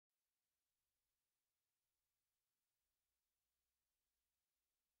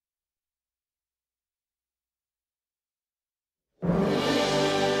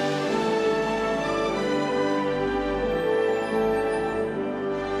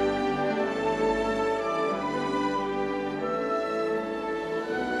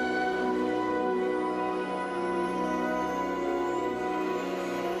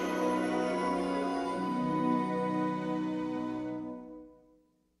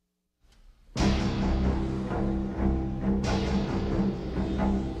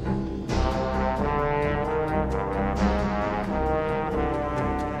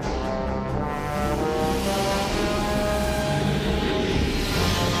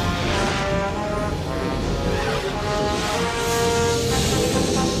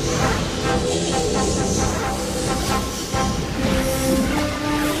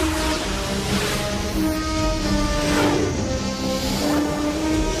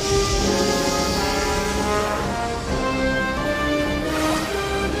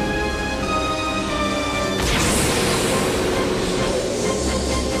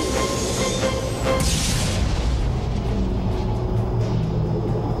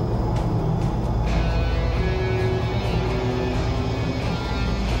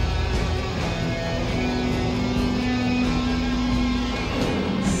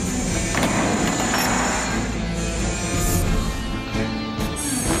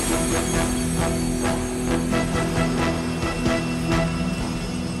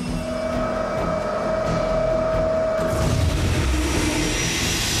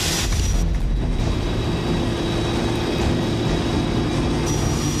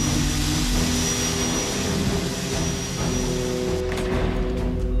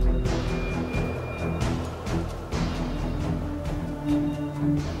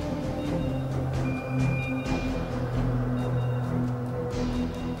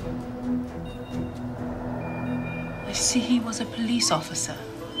I see he was a police officer.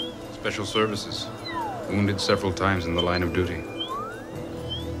 Special services. Wounded several times in the line of duty.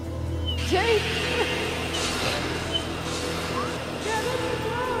 Jake!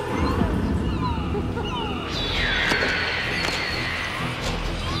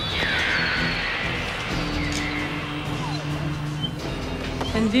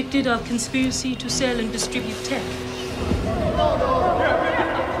 Convicted of conspiracy to sell and distribute Tek.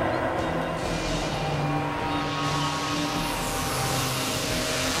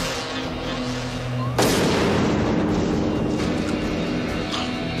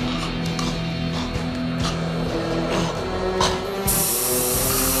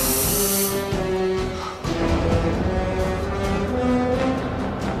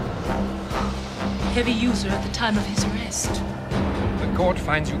 Heavy user at the time of his arrest. The court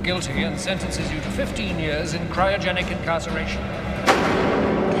finds you guilty and sentences you to 15 years in cryogenic incarceration.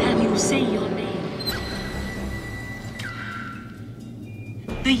 Can you say your name?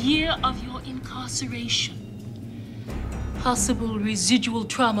 The year of your incarceration. Possible residual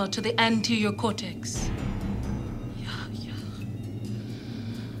trauma to the anterior cortex. Yeah.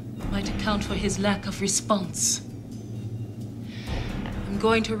 Might account for his lack of response. I'm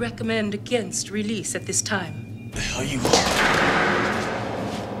going to recommend against release at this time. The hell you are?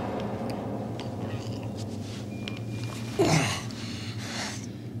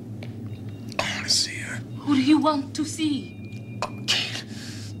 Who do you want to see? Kate.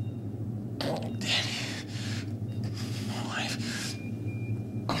 Oh, Daddy. My wife.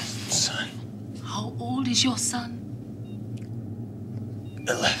 Son. How old is your son?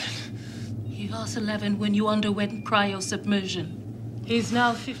 11. He was 11 when you underwent cryo-submersion. He's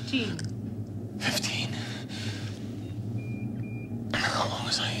now 15. 15? How long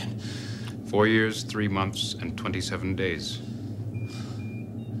was I in? 4 years, 3 months, and 27 days.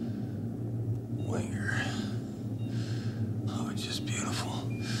 Where? Oh, it's just beautiful.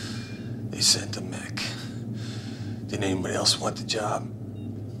 They sent a mech. Didn't anybody else want the job?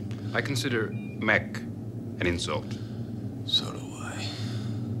 I consider mech an insult. So do I.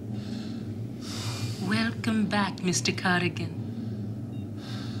 Welcome back, Mr. Cardigan.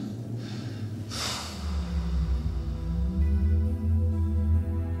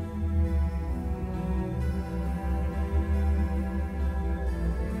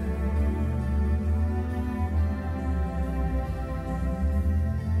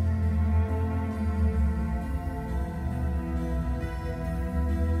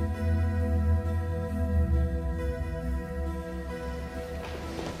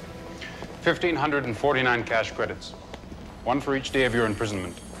 $1,549 cash credits. One for each day of your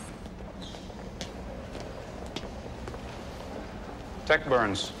imprisonment. Tek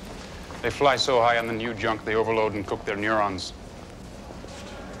burns. They fly so high on the new junk, they overload and cook their neurons.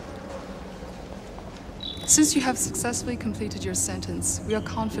 Since you have successfully completed your sentence, we are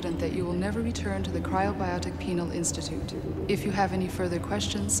confident that you will never return to the Cryobiotic Penal Institute. If you have any further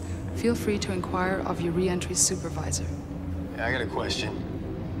questions, feel free to inquire of your re-entry supervisor. Yeah, I got a question.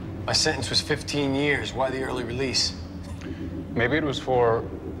 My sentence was 15 years. Why the early release? Maybe it was for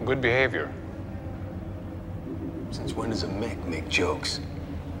good behavior. Since when does a mech make jokes?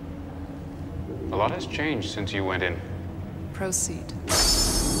 A lot has changed since you went in. Proceed.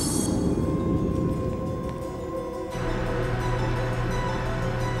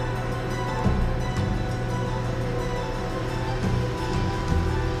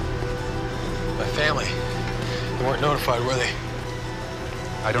 My family. They weren't notified, were they?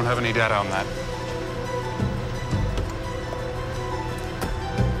 I don't have any data on that.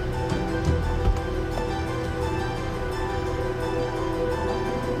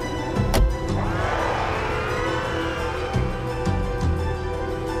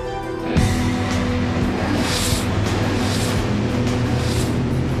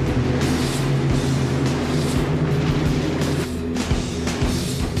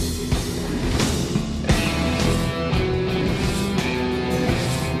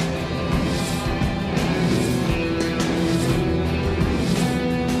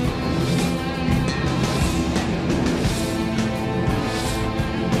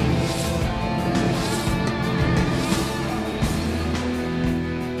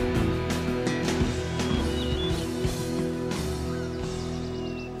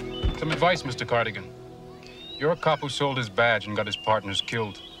 Some advice, Mr. Cardigan. You're a cop who sold his badge and got his partners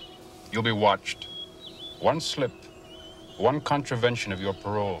killed. You'll be watched. One slip, one contravention of your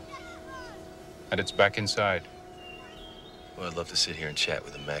parole, and it's back inside. Well, I'd love to sit here and chat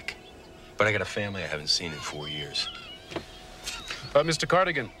with a mech, but I got a family I haven't seen in 4 years. Mr.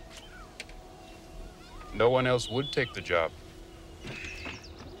 Cardigan, no one else would take the job.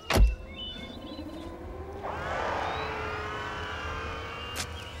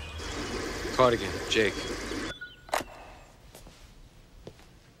 Cardigan, Jake.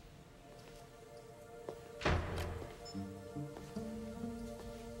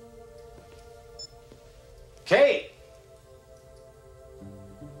 Kate!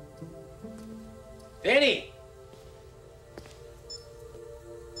 Danny!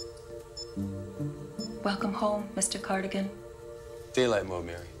 Welcome home, Mr. Cardigan. Daylight mode,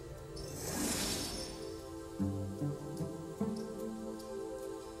 Mary.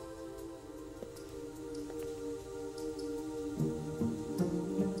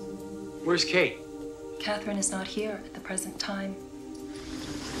 Where's Kate? Catherine is not here at the present time.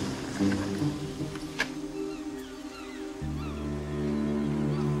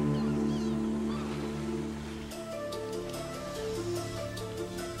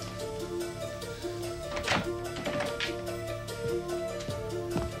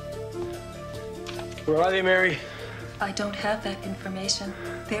 Where are they, Mary? I don't have that information.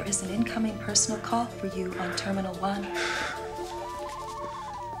 There is an incoming personal call for you on Terminal 1.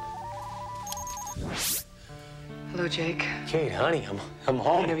 Hello, Jake. Kate, honey, I'm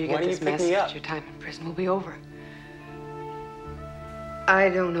home. Whenever you Why get don't this you pick me message, up? your time in prison will be over. I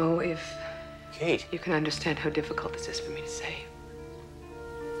don't know if Kate. you can understand how difficult this is for me to say.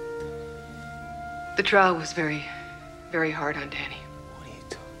 The trial was very, very hard on Danny. What are you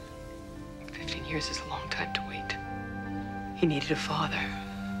talking? 15 years is a long time to wait. He needed a father.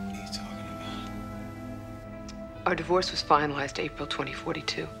 What are you talking about? Our divorce was finalized April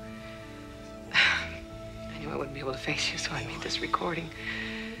 2042. I knew I wouldn't be able to face you, so I made this recording.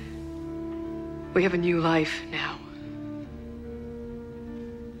 We have a new life now.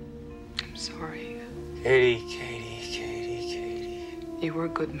 I'm sorry. Katie. You were a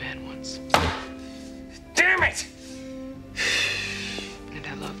good man once. Damn it! And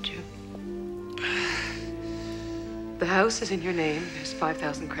I loved you. The house is in your name. There's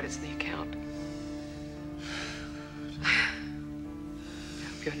 5,000 credits in the account. I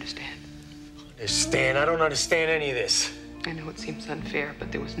hope you understand. Understand? I don't understand any of this. I know it seems unfair,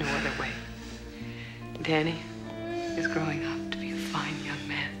 but there was no other way. Danny is growing up to be a fine young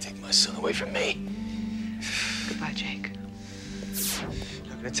man. Take my son away from me. Goodbye, Jake. You're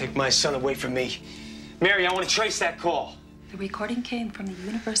not gonna take my son away from me. Mary, I want to trace that call. The recording came from the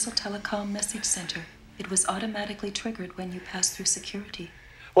Universal Telecom Message Center. It was automatically triggered when you passed through security.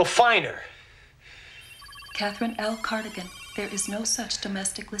 Well, find her. Catherine L. Cardigan, there is no such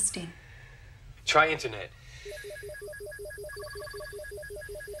domestic listing. Try internet.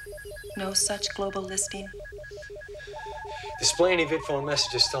 No such global listing. Display any vidphone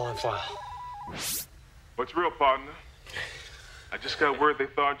messages still on file. What's real, partner? I just got word they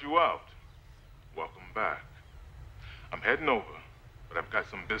thawed you out. Welcome back. I'm heading over, but I've got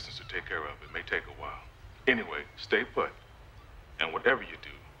some business to take care of. It may take a while. Anyway, stay put. And whatever you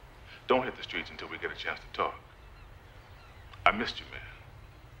do, don't hit the streets until we get a chance to talk. I missed you, man.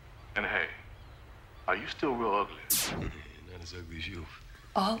 And hey, are you still real ugly? Not as ugly as you.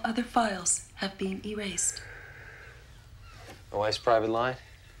 All other files have been erased. My wife's private line?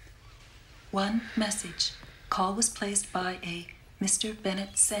 One message. Call was placed by a Mr.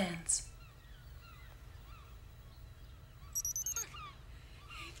 Bennett Sands.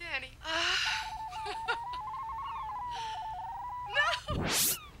 Hey, Danny. No!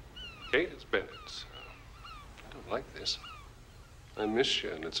 Kate, it's Bennett. I don't like this. I miss you,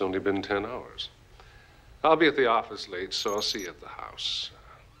 and it's only been 10 hours. I'll be at the office late, so I'll see you at the house.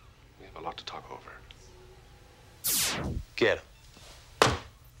 We have a lot to talk over. Get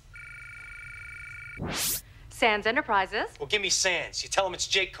him. Sands Enterprises. Well, give me Sands. You tell him it's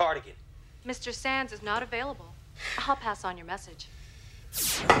Jake Cardigan. Mr. Sands is not available. I'll pass on your message.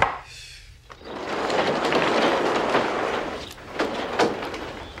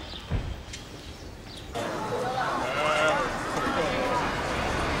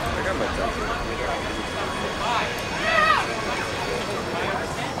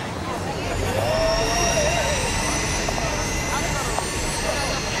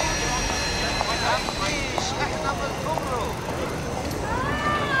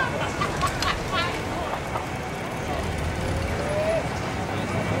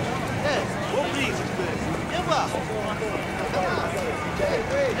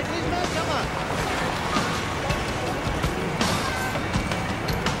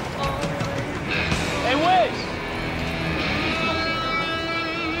 Hey, Wiz!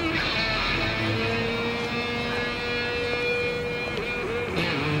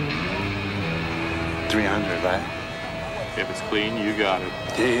 $300, right? If it's clean, you got it.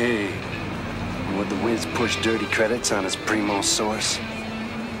 Hey, and would the Wiz push dirty credits on his primo source?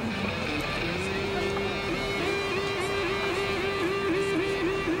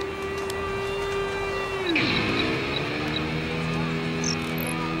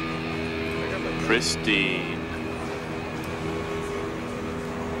 Pristine.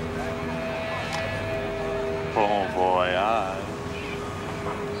 Bon voyage.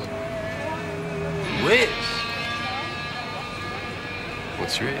 Whiz!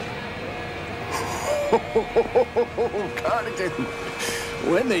 What's your age? Cardigan!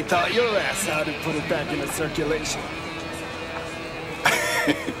 When they taught your ass how to put it back into circulation.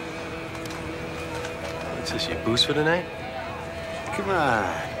 What's this, your boost for tonight? Come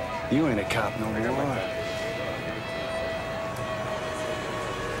on. You ain't a cop no more.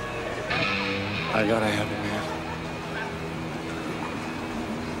 I gotta have it, man.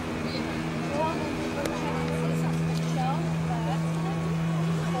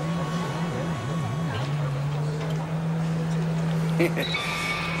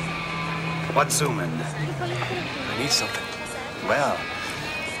 What's zooming? I need something. Well,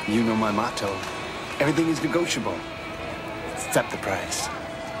 you know my motto. Everything is negotiable, except the price.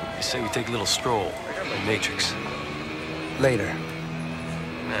 You say we take a little stroll. The Matrix. Later.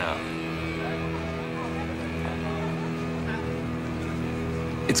 Now.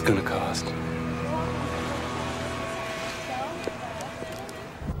 It's gonna cost.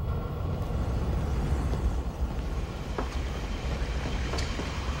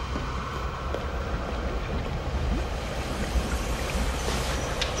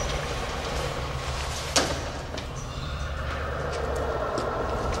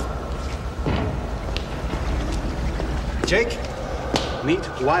 Jake, meet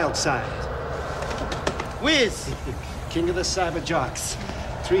Wildside. Whiz, king of the cyber jocks.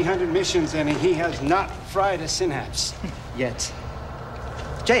 300 missions and he has not fried a synapse. Yet.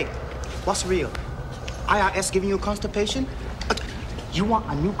 Jake, what's real? IRS giving you constipation? You want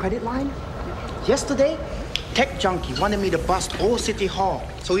a new credit line? Yesterday, Tech Junkie wanted me to bust Old City Hall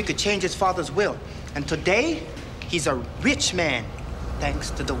so he could change his father's will. And today, he's a rich man, thanks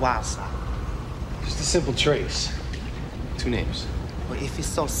to the Wildside. Just a simple trace. 2 names. Well, if it's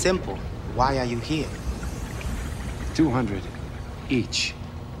so simple, why are you here? 200 each.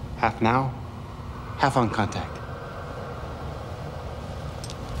 Half now, half on contact.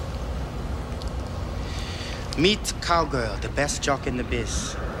 Meet Cowgirl, the best jock in the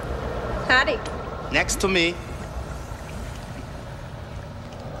biz. Howdy. Next to me.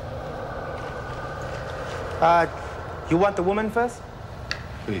 You want the woman first?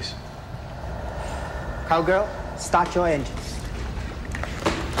 Please. Cowgirl, start your engines.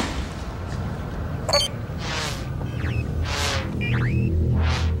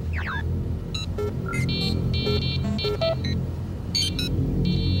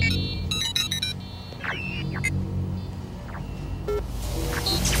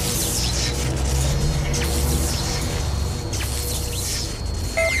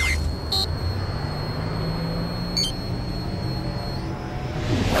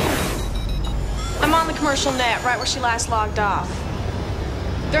 I'm on the commercial net, right where she last logged off.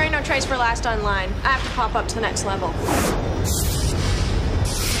 There ain't no trace for last online. I have to pop up to the next level.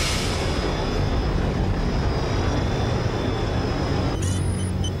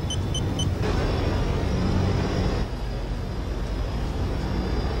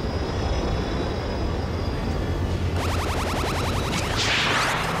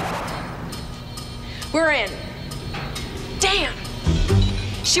 We're in. Damn!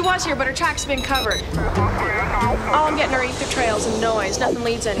 She was here, but her track's been covered. All I'm getting are ether trails and noise. Nothing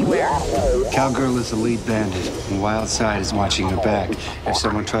leads anywhere. Cowgirl is the lead bandit, and Wildside is watching her back. If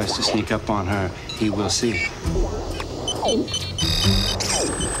someone tries to sneak up on her, he will see.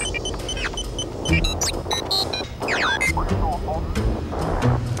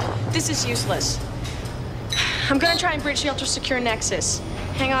 This is useless. I'm gonna try and breach the ultra-secure nexus.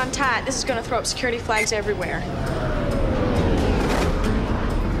 Hang on tight. This is gonna throw up security flags everywhere.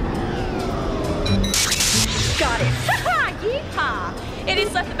 Got it. Ha-ha! Yeehaw! It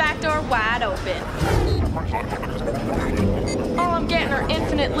has left the back door wide open. All I'm getting are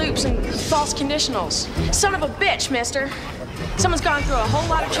infinite loops and false conditionals. Son of a bitch, mister. Someone's gone through a whole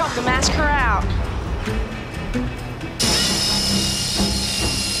lot of trouble to mask her out.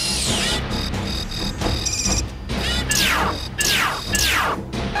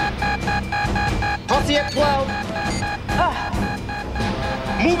 Posse at 12.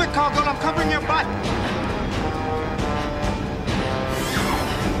 Move it, Cowgirl. I'm covering your butt.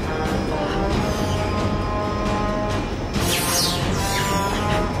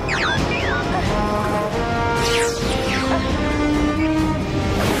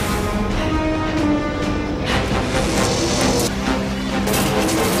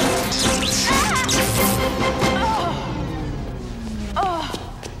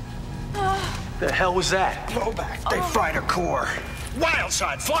 The hell was that? Blowback. They fried her core.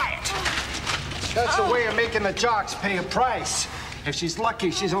 Wildside, fly it! That's a way of making the jocks pay a price. If she's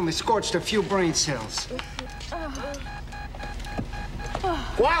lucky, she's only scorched a few brain cells.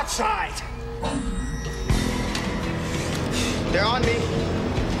 Go outside! They're on me.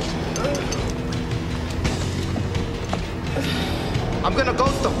 I'm gonna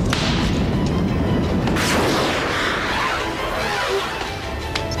ghost them.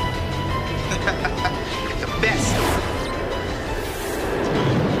 The best.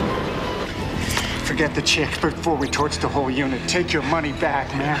 Forget the chick before we torch the whole unit. Take your money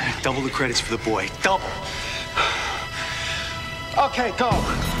back, man. Double the credits for the boy. Double. Okay, go.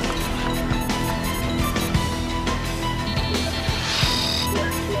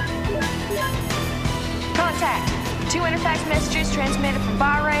 Contact. 2 interfax messages transmitted from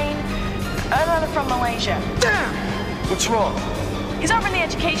Bahrain, another from Malaysia. Damn! What's wrong? He's over in the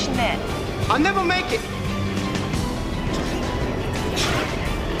education net. I'll never make it.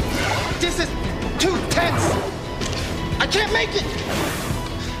 This is too tense. I can't make it.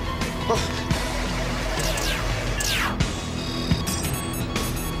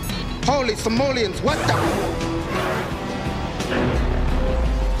 Holy simoleons, what the?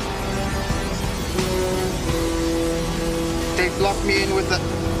 They blocked me in with a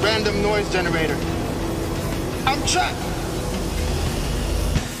random noise generator. I'm trapped.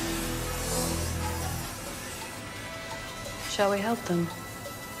 Shall we help them?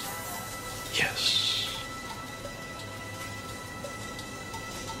 Yes.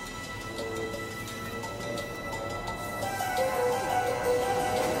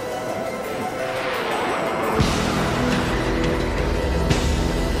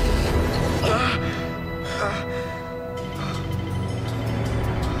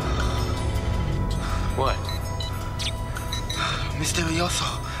 What? Misterioso.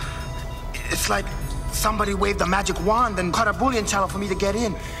 It's like somebody waved a magic wand and cut a Boolean channel for me to get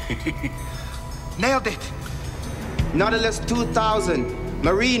in. Nailed it. Nautilus 2000,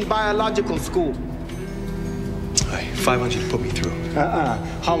 Marine Biological School. All right, 500 to put me through.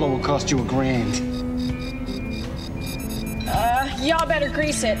 Hollow will cost you $1,000. Y'all better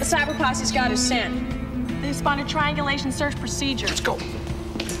grease it. The cyber posse's got his scent. They spawned a triangulation search procedure. Let's go.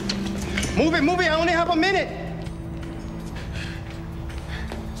 Move it, I only have a minute.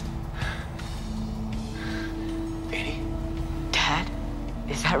 Dad?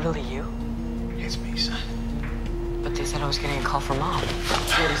 Is that really you? It's me, son. But they said I was getting a call from Mom.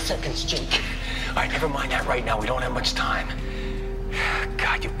 40 seconds, Jake. All right, never mind that right now. We don't have much time.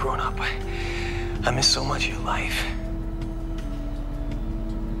 God, you've grown up. I miss so much of your life.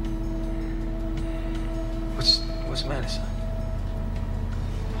 What's the matter, son?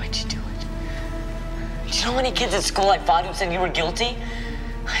 Why'd you do it? Do you know how many kids at school I fought who said you were guilty?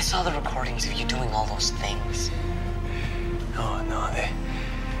 I saw the recordings of you doing all those things. No,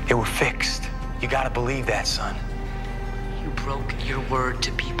 they were fixed. You gotta believe that, son. You broke your word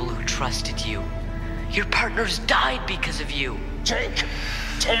to people who trusted you. Your partners died because of you. Jake,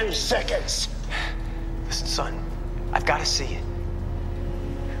 10 seconds. Listen, son, I've gotta see it.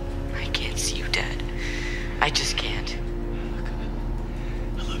 I can't see you, Dad. I just can't.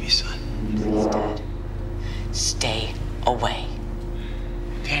 I love you, son. Please, Dad. Stay away.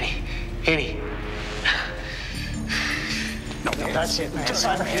 Annie. No, that's it, man. It's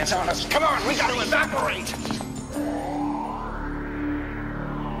on us. Come on, we gotta evaporate.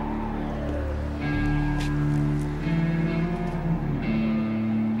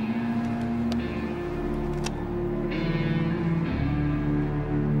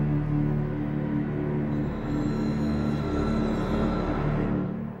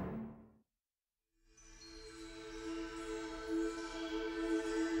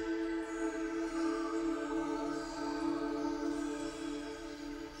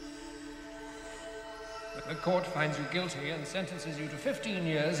 The court finds you guilty and sentences you to 15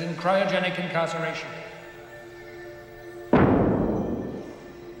 years in cryogenic incarceration.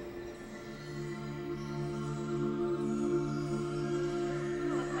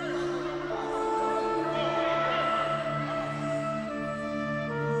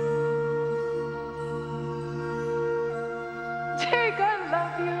 Tek, I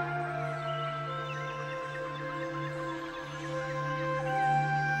love you.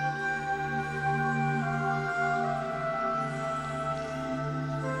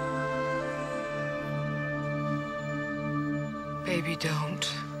 Baby, don't.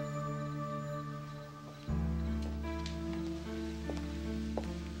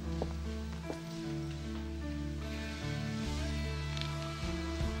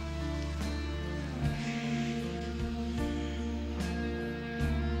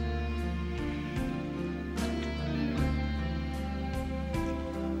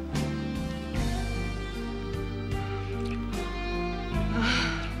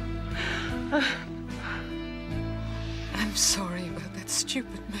 I'm sorry about that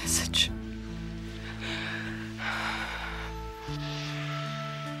stupid message.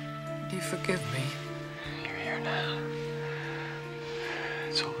 Do you forgive me? You're here now.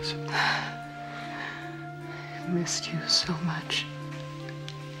 It's all this. I missed you so much.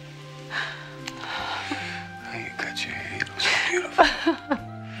 You cut your hair. It was so beautiful.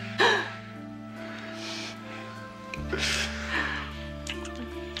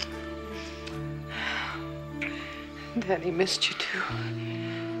 Daddy missed you too.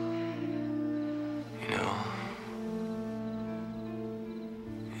 You know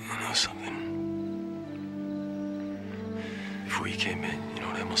something? Before you came in, you know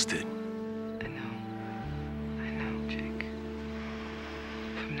what I almost did? I know, Jake.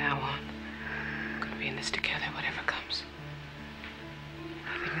 From now on, we're gonna be in this together, whatever comes.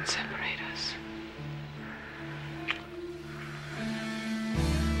 Nothing can separate us.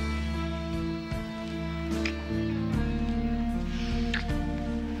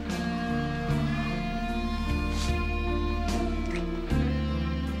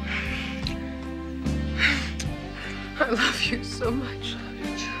 I love you so much.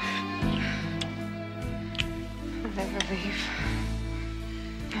 I'll never leave.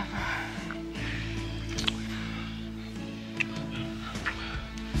 Never.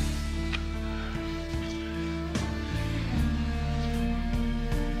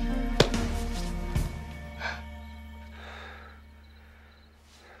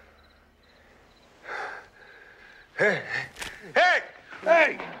 Hey! Hey!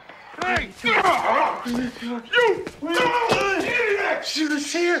 Hey! Hey! You! She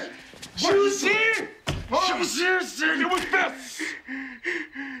was here! She was here! She was here, Sid! It was this!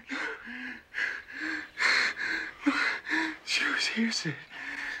 She was here, Sid.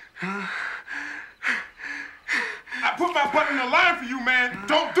 I put my butt in the line for you, man.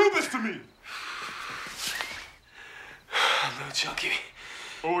 Don't do this to me. Little Chunky.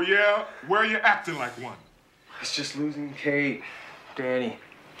 Oh, yeah? Where are you acting like one? It's just losing Kate, Danny.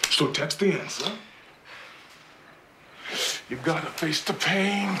 So text the answer. You gotta face the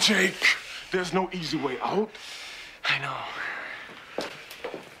pain, Jake. There's no easy way out. I know.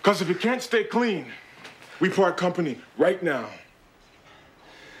 Because if you can't stay clean, we part company right now.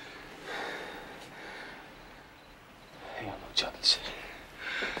 Hey, I'm no junkie, Sid.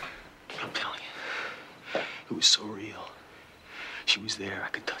 I'm telling you, it was so real. She was there, I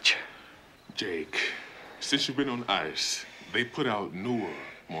could touch her. Jake, since you've been on ice, they put out newer,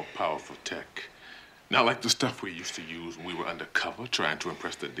 more powerful tech. Not like the stuff we used to use when we were undercover trying to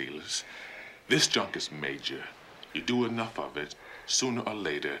impress the dealers. This junk is major. You do enough of it, sooner or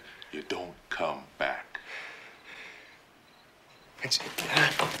later, you don't come back.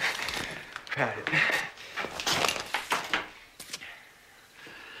 Had it.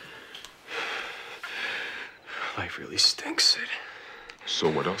 Life really stinks, Sid. So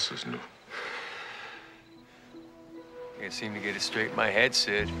what else is new? I can't seem to get it straight in my head,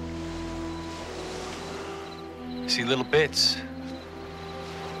 Sid. I see little bits.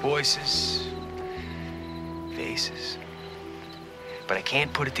 Voices. Faces. But I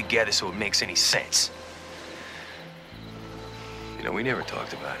can't put it together so it makes any sense. You know, we never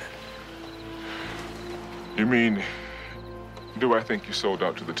talked about it. You mean, do I think you sold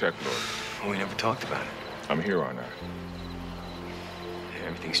out to the Tech Lord? We never talked about it. I'm here on that. Yeah,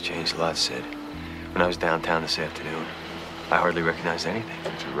 everything's changed a lot, Sid. When I was downtown this afternoon, I hardly recognized anything.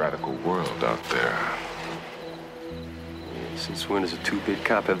 It's a radical world out there. Yeah, since when does a two-bit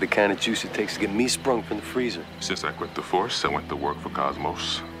cop have the kind of juice it takes to get me sprung from the freezer? Since I quit the force, I went to work for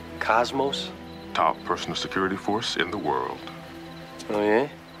Cosmos. Cosmos? Top personal security force in the world. Oh, yeah?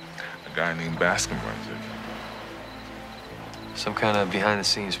 A guy named Bascom runs it. Some kind of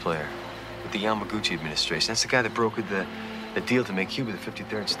behind-the-scenes player with the Yamaguchi administration. That's the guy that brokered the deal to make Cuba the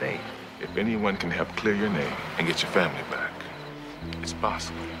 53rd state. If anyone can help clear your name and get your family back, it's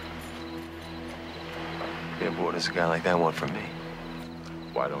possible. Yeah, but what does a guy like that want from me?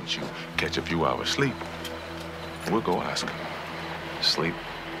 Why don't you catch a few hours sleep? We'll go ask him. Sleep?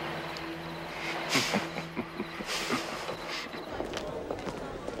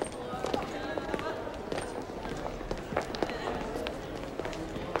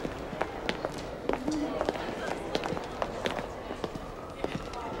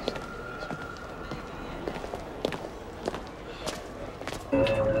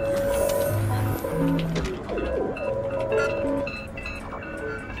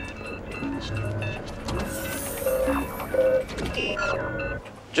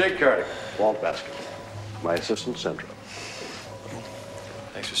 Jake Cardigan, Walt Bascom. My assistant, Central.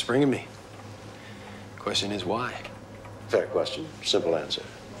 Thanks for springing me. Question is why? Fair question, simple answer.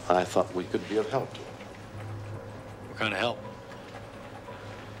 I thought we could be of help to him. What kind of help?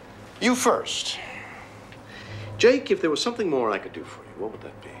 You first. Jake, if there was something more I could do for you, what would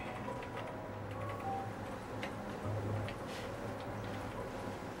that be?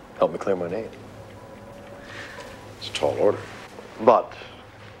 Help me clear my name. It's a tall order, but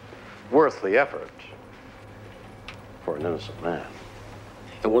worth the effort for an innocent man.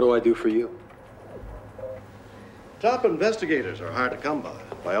 And what do I do for you? Top investigators are hard to come by.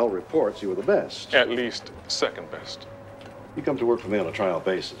 By all reports, you were the best. At least second best. You come to work for me on a trial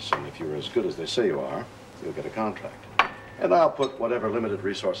basis, and if you're as good as they say you are, you'll get a contract. And I'll put whatever limited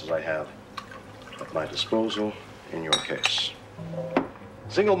resources I have at my disposal in your case.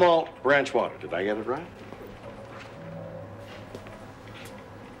 Single malt, branch water. Did I get it right?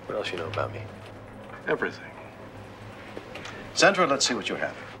 What else you know about me? Everything. Sandra, let's see what you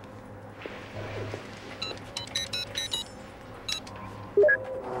have.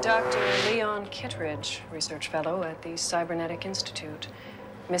 Dr. Leon Kittredge, research fellow at the Cybernetic Institute.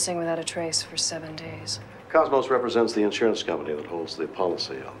 Missing without a trace for 7 days. Cosmos represents the insurance company that holds the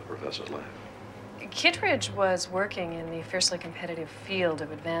policy on the professor's life. Kittredge was working in the fiercely competitive field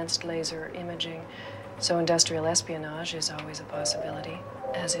of advanced laser imaging, so industrial espionage is always a possibility,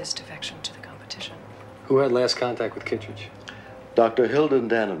 as is defection to the competition. Who had last contact with Kittredge? Dr. Hilden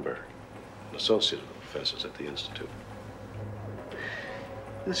Dannenberg, an associate of the professors at the Institute.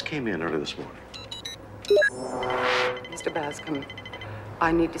 This came in early this morning. Mr. Bascom,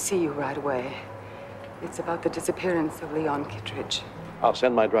 I need to see you right away. It's about the disappearance of Leon Kittredge. I'll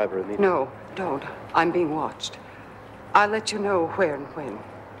send my driver immediately. No, don't. I'm being watched. I'll let you know where and when.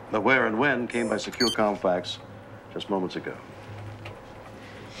 The where and when came by secure comm fax just moments ago.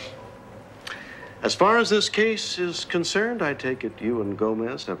 As far as this case is concerned, I take it you and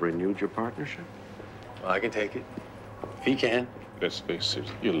Gomez have renewed your partnership? Well, I can take it. If he can. Let's face it,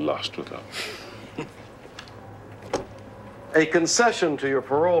 you're lost without me. A concession to your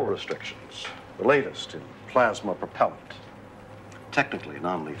parole restrictions, the latest in plasma propellant. Technically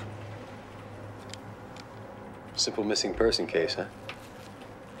non-lethal. Simple missing person case, huh?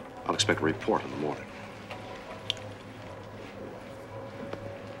 I'll expect a report in the morning.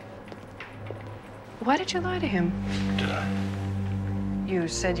 Why did you lie to him? Did I? You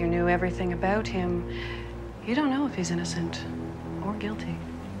said you knew everything about him. You don't know if he's innocent or guilty.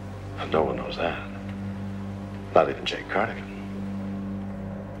 No one knows that. Not even Jake Cardigan.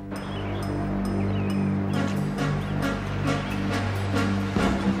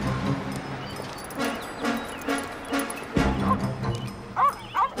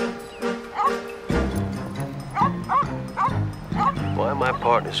 Why my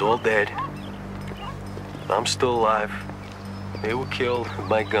partner's all dead? I'm still alive. They were killed with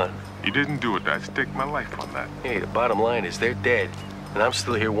my gun. You didn't do it. I'd stake my life on that. Hey, the bottom line is they're dead. And I'm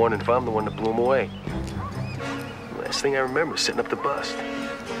still here wondering if I'm the one that blew them away. Last thing I remember is setting up the bust.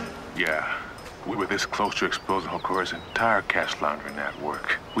 Yeah. We were this close to exposing Hokora's entire cash laundering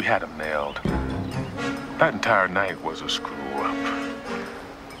network. We had him nailed. That entire night was a screw-up.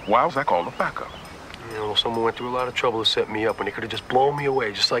 Why was I called a backup? You know, someone went through a lot of trouble to set me up when they could have just blown me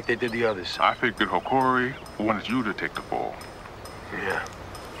away, just like they did the others. I figured Hokori wanted you to take the fall. Yeah.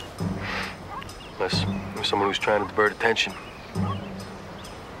 Unless it was someone who's trying to divert attention.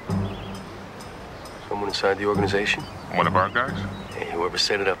 Someone inside the organization? One of our guys? Hey, whoever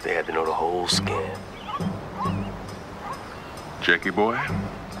set it up, they had to know the whole scam. Jakey boy,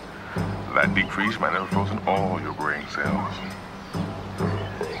 that deep freeze might have frozen all your brain cells.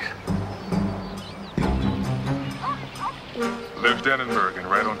 Thanks. There's Dannenberg, and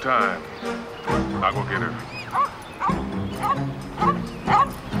right on time. I'll go get her.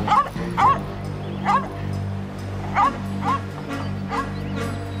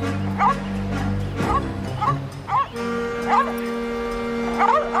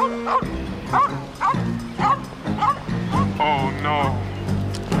 Oh, no.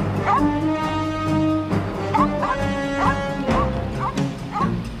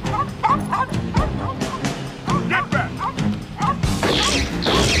 Get back!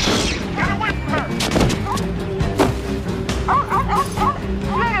 Get away from her!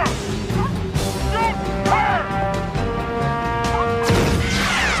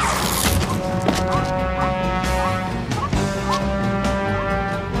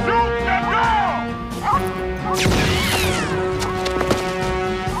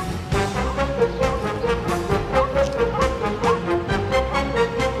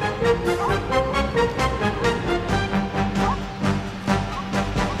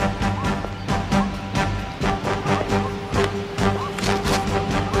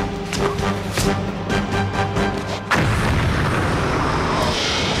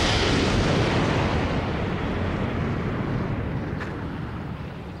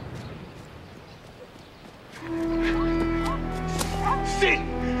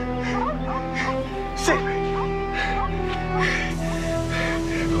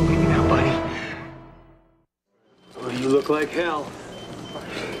 look like hell.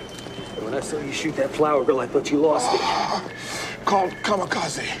 And when I saw you shoot that flower girl, I thought you lost it. Called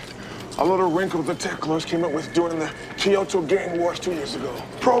kamikaze. A little wrinkle the Tek-lers came up with during the Kyoto gang wars 2 years ago.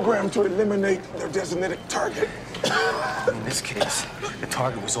 Programmed to eliminate their designated target. In this case, the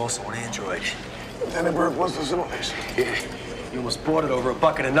target was also an android. Vandenberg was the simulation. Yeah, you almost bought it over a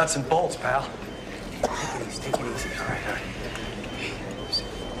bucket of nuts and bolts, pal. Take it easy. All right.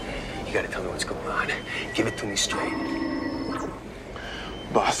 You gotta tell me what's going on. Give it to me straight.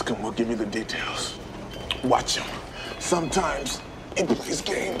 Bascom will give you the details. Watch him. Sometimes he plays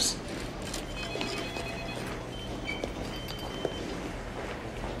games.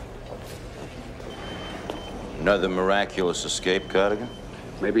 Another miraculous escape, Cardigan?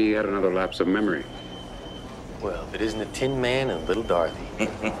 Maybe he had another lapse of memory. Well, if it isn't a Tin Man and Little Dorothy.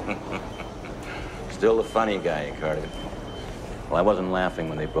 Still the funny guy, Cardigan. Well, I wasn't laughing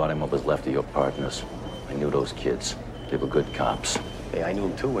when they brought him up as left of your partners. I knew those kids. They were good cops. Hey, I knew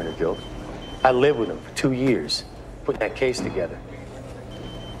him too, Wintergill. I lived with him for 2 years, putting that case together.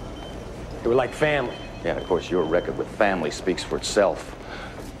 They were like family. Yeah, and of course, your record with family speaks for itself.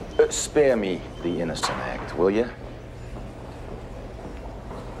 Spare me the innocent act, will you?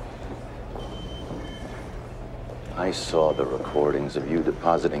 I saw the recordings of you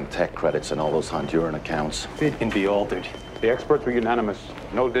depositing tech credits in all those Honduran accounts. It can be altered. The experts were unanimous.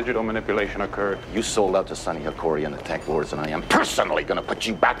 No digital manipulation occurred. You sold out to Sonny Hikori and the tech wars, and I am personally going to put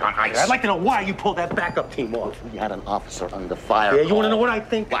you back on ice. I'd like to know why you pulled that backup team off. We had an officer under fire. Yeah, you want to know what I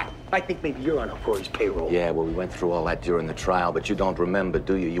think? What? I think maybe you're on Hikori's payroll. Yeah, well, we went through all that during the trial, but you don't remember,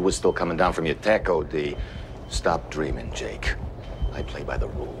 do you? You were still coming down from your tech OD. Stop dreaming, Jake. I play by the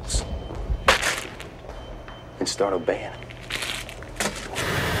rules. And start obeying.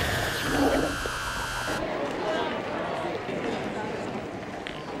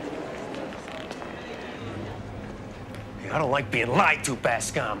 I don't like being lied to,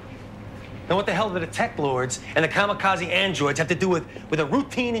 Bascom. Now, what the hell do the tech lords and the kamikaze androids have to do with a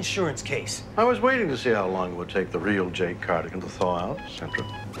routine insurance case? I was waiting to see how long it would take the real Jake Cardigan to thaw out, Central.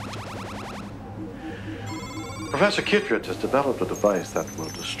 Professor Kittredge has developed a device that will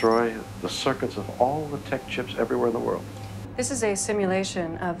destroy the circuits of all the tech chips everywhere in the world. This is a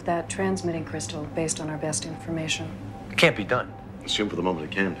simulation of that transmitting crystal based on our best information. It can't be done. Assume for the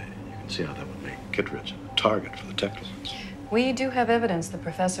moment it can be. You can see how that would make Kittredge a target for the tech lords. We do have evidence the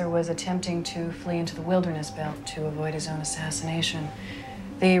professor was attempting to flee into the wilderness belt to avoid his own assassination.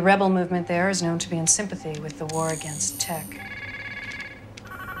 The rebel movement there is known to be in sympathy with the war against Tek.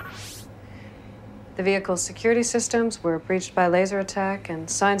 The vehicle's security systems were breached by laser attack, and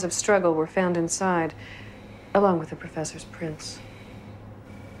signs of struggle were found inside, along with the professor's prints.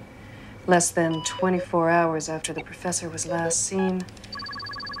 Less than 24 hours after the professor was last seen,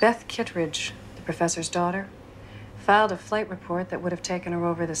 Beth Kittredge, the professor's daughter, filed a flight report that would have taken her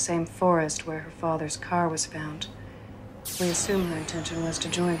over the same forest where her father's car was found. We assume her intention was to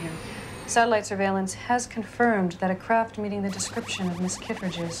join him. Satellite surveillance has confirmed that a craft meeting the description of Miss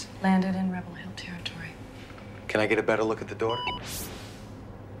Kittredge's landed in Rebel Hill territory. Can I get a better look at the daughter?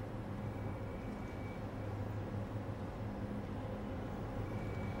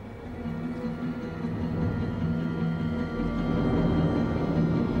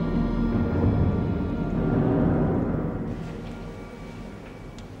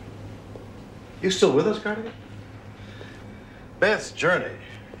 You still with us, Cardigan? Beth's journey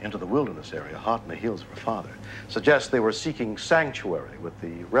into the wilderness area, hot in the heels of her father, suggests they were seeking sanctuary with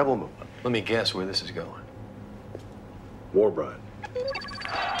the rebel movement. Let me guess where this is going. War bride.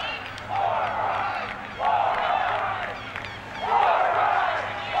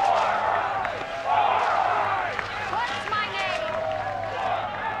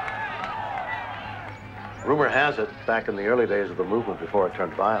 Rumor has it, back in the early days of the movement before it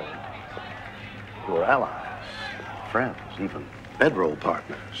turned violent, you were allies, friends, even bedroll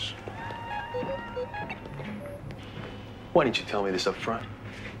partners. Why didn't you tell me this up front?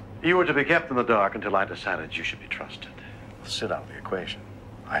 You were to be kept in the dark until I decided you should be trusted. Sit out of the equation.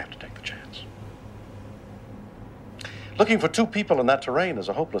 I have to take the chance. Looking for two people in that terrain is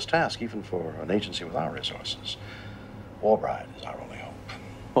a hopeless task, even for an agency with our resources. War bride is our only hope.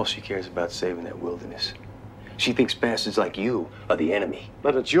 All she cares about saving that wilderness. She thinks bastards like you are the enemy.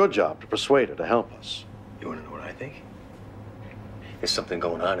 But it's your job to persuade her to help us. You want to know what I think? There's something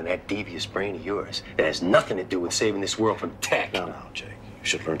going on in that devious brain of yours that has nothing to do with saving this world from Tek. No, Jake. You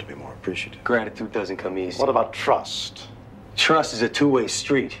should learn to be more appreciative. Gratitude doesn't come easy. What about trust? Trust is a two-way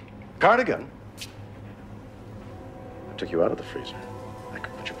street. Cardigan. I took you out of the freezer. I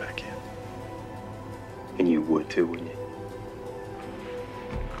could put you back in. And you would too, wouldn't you?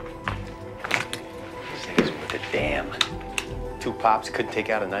 This thing is worth a damn. 2 pops couldn't take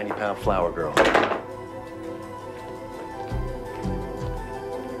out a 90-pound flower girl.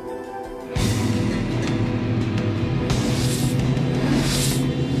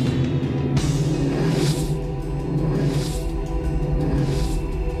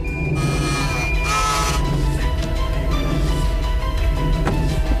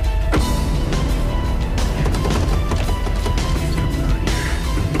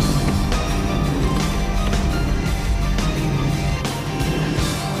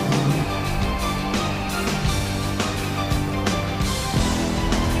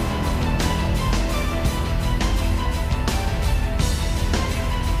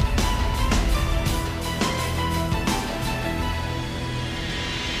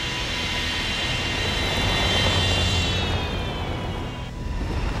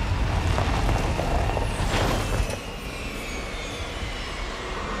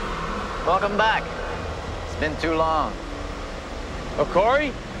 Welcome back. It's been too long. Oh,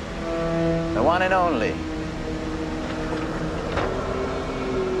 Corey? The one and only.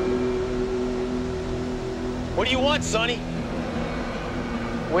 What do you want, Sonny?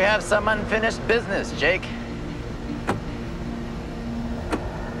 We have some unfinished business, Jake.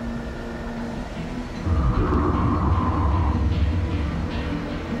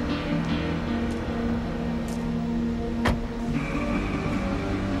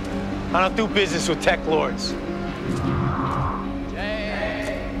 I don't do business with tech lords.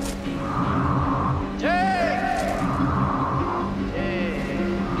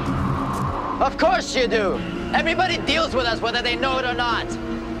 Of course you do. Everybody deals with us whether they know it or not.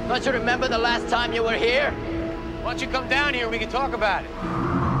 Don't you remember the last time you were here? Why don't you come down here and we can talk about it?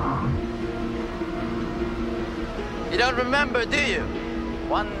 You don't remember, do you?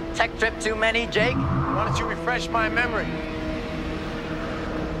 One tech trip too many, Jake? Why don't you refresh my memory?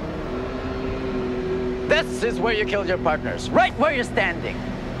 This is where you killed your partners, right where you're standing.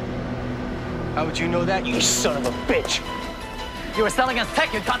 How would you know that, you son of a bitch? You were selling us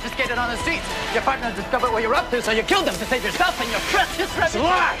tech you confiscated on the streets. Your partners discovered what you're up to, so you killed them to save yourself and your precious reputation. It's a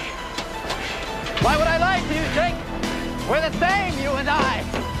lie! Why would I lie to you, Jake? We're the same, you and I.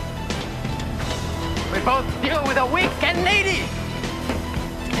 We both deal with the weak and needy.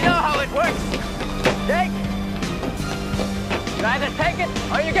 You know how it works, Jake. You either take it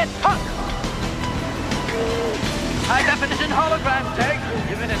or you get punk. High-definition hologram, Jake.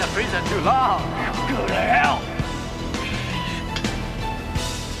 You've been in a freezer too long. Go to hell.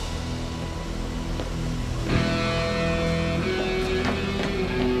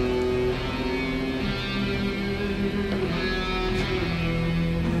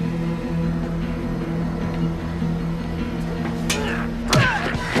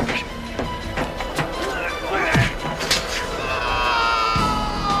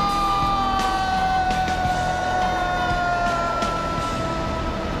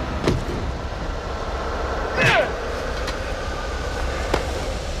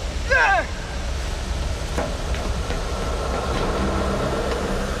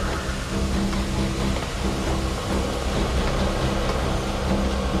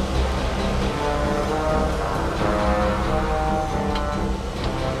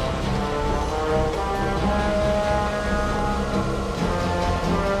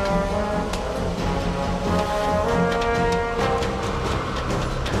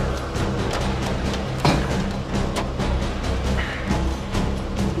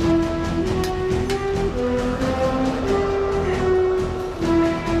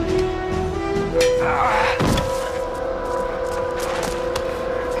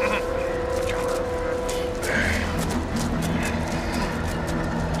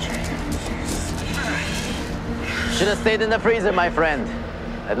 Should have stayed in the freezer, my friend.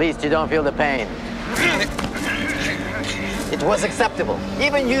 At least you don't feel the pain. It was acceptable,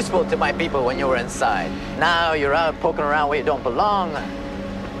 even useful to my people when you were inside. Now you're out poking around where you don't belong.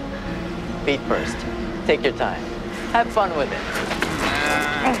 Feet first. Take your time. Have fun with it.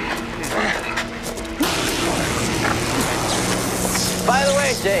 By the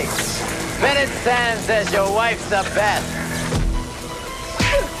way, Jake, Bennett Sands says your wife's the best.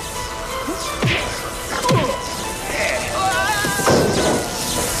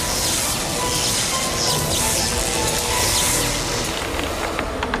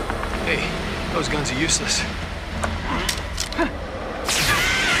 Hey, those guns are useless.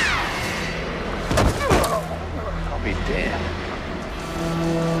 I'll be damned.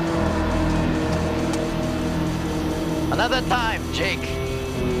 Another time, Jake.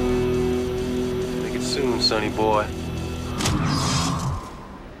 Make it soon, sonny boy.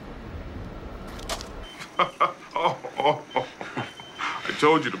 I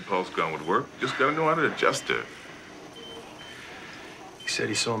told you the pulse gun would work. Just gotta know how to adjust it. said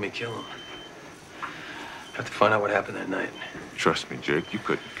he saw me kill him. I have to find out what happened that night. Trust me, Jake, you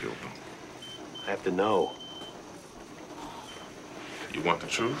couldn't kill them. I have to know. You want the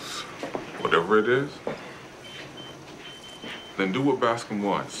truth? Whatever it is? Then do what Bascom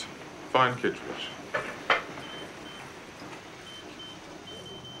wants. Find Kittredge.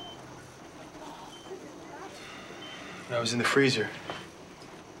 I was in the freezer.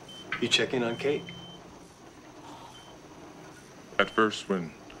 You check in on Kate? At first,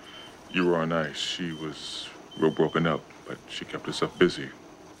 when you were on ice, she was real broken up, but she kept herself busy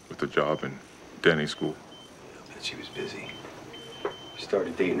with the job and Danny school. I bet she was busy. She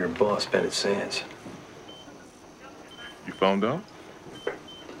started dating her boss, Bennett Sands. You found out?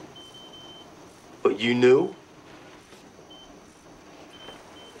 But you knew?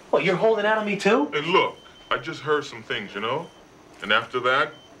 What, you're holding out on me too? Hey, look, I just heard some things, you know? And after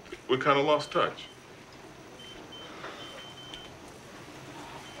that, we kind of lost touch.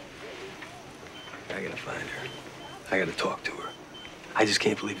 I gotta find her. I gotta talk to her. I just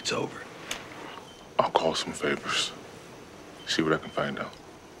can't believe it's over. I'll call some favors. See what I can find out.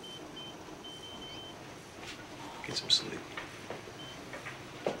 Get some sleep.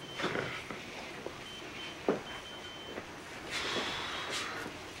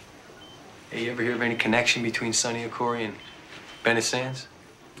 Hey, you ever hear of any connection between Sonny Okori and Bennett Sands?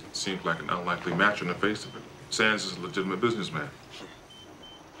 Seems like an unlikely match on the face of it. Sands is a legitimate businessman.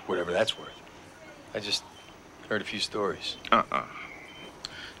 Whatever that's worth. I just heard a few stories.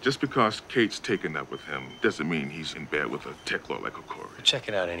 Just because Kate's taken up with him doesn't mean he's in bed with a tech lord like Okori. Check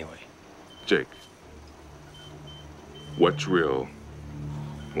it out anyway. Jake, what's real,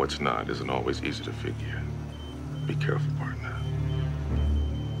 what's not, isn't always easy to figure. Be careful, partner.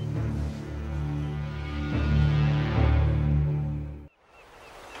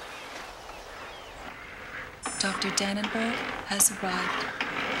 Dr. Dannenberg has arrived.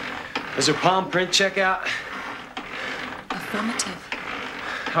 Does her palm print check out? Affirmative.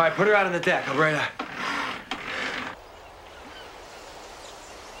 All right, put her out on the deck. I'll be right out.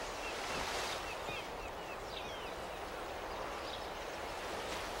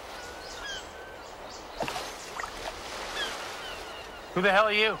 Who the hell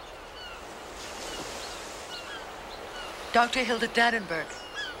are you? Dr. Hilda Dannenberg.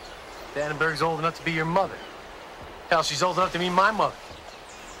 Dannenberg's old enough to be your mother. Hell, she's old enough to be my mother.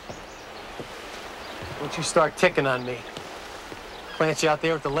 Don't you start ticking on me. Plant you out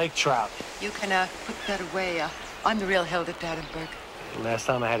there with the lake trout. You can put that away. I'm the real Hilda Dannenberg. The last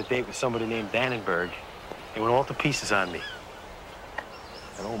time I had a date with somebody named Dannenberg, they went all to pieces on me.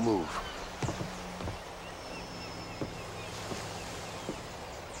 I don't move.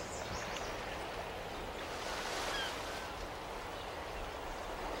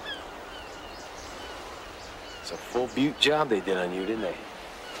 It's a full butte job they did on you, didn't they?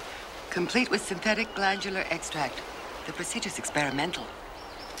 Complete with synthetic glandular extract. The procedure's experimental.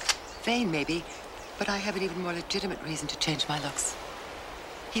 Vain, maybe, but I have an even more legitimate reason to change my looks.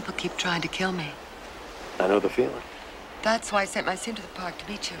 People keep trying to kill me. I know the feeling. That's why I sent my son to the park to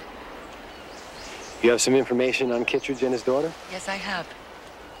meet you. You have some information on Kittredge and his daughter? Yes, I have.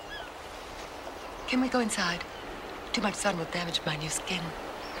 Can we go inside? Too much sun will damage my new skin.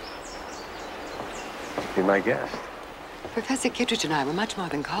 Be my guest. Professor Kittredge and I were much more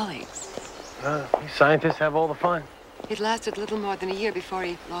than colleagues. These scientists have all the fun. It lasted little more than a year before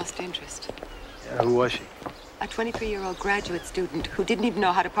he lost interest. Yeah, who was she? A 23-year-old graduate student who didn't even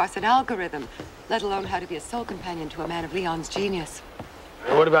know how to parse an algorithm, let alone how to be a soul companion to a man of Leon's genius.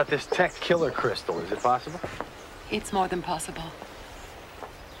 And what about this Tek killer crystal? Is it possible? It's more than possible.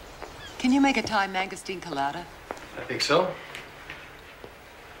 Can you make a Thai mangosteen colada? I think so.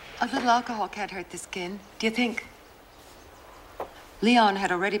 A little alcohol can't hurt the skin, do you think? Leon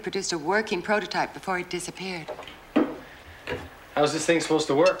had already produced a working prototype before he disappeared. How's this thing supposed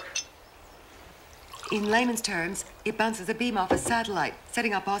to work? In layman's terms, it bounces a beam off a satellite,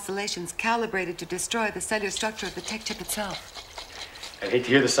 setting up oscillations calibrated to destroy the cellular structure of the Tek chip itself. I'd hate to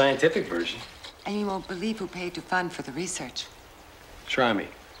hear the scientific version. And you won't believe who paid to fund for the research. Try me.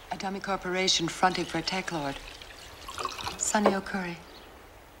 A dummy corporation fronted for a tech lord. Sonny Okori.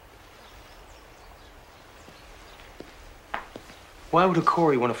 Why would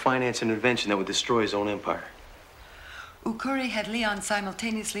Okori want to finance an invention that would destroy his own empire? Okori had Leon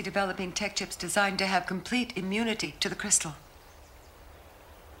simultaneously developing tech chips designed to have complete immunity to the crystal.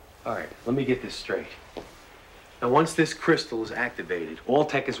 All right, let me get this straight. Now, once this crystal is activated, all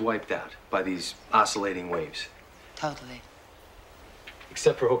tech is wiped out by these oscillating waves. Totally.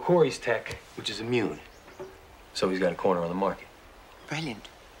 Except for Okori's tech, which is immune. So he's got a corner on the market. Brilliant,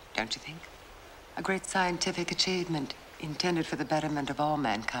 don't you think? A great scientific achievement intended for the betterment of all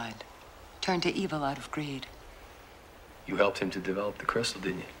mankind, turned to evil out of greed. You helped him to develop the crystal,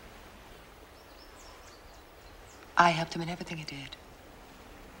 didn't you? I helped him in everything he did.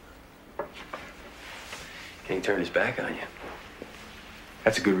 Can he turn his back on you?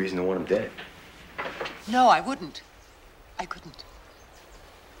 That's a good reason to want him dead. No, I wouldn't. I couldn't.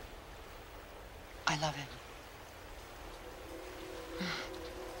 I love him.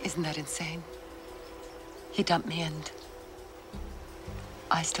 Isn't that insane? He dumped me and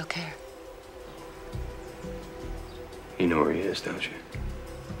I still care. You know where he is, don't you?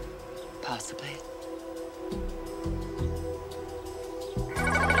 Possibly.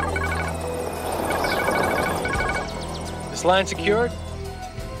 This line secured?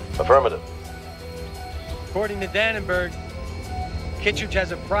 Affirmative. According to Dannenberg, Kittredge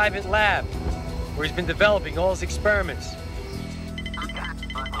has a private lab where he's been developing all his experiments.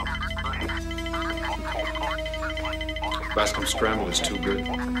 Bascom's scramble is too good.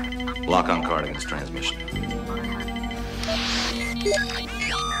 Lock on Cardigan's transmission.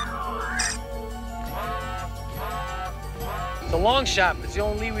 It's a long shot, but it's the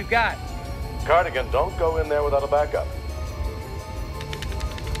only lead we've got. Cardigan, don't go in there without a backup.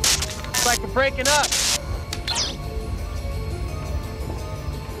 It's like we're breaking up.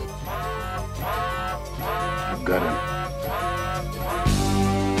 I've got him.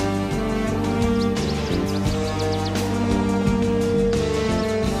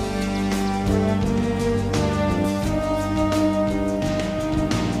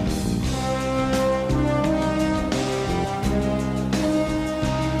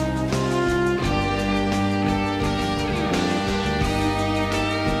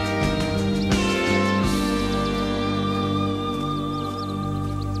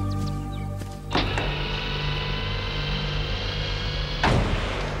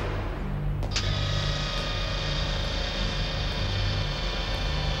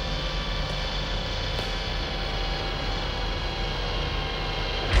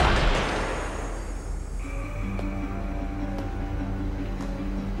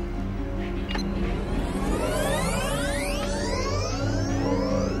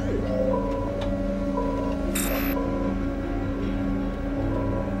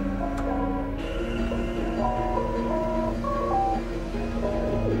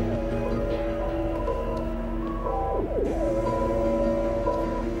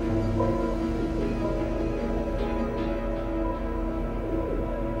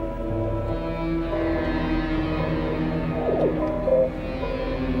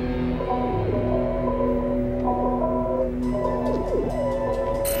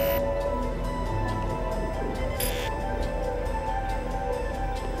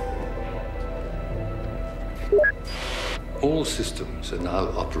 All systems are now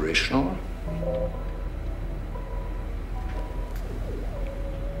operational.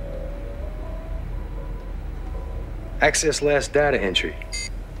 Access last data entry.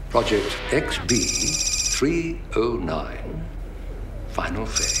 Project XB-309. Final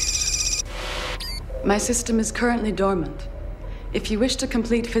phase. My system is currently dormant. If you wish to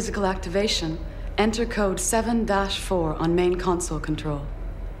complete physical activation, enter code 7-4 on main console control.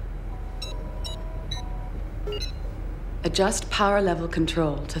 Adjust power level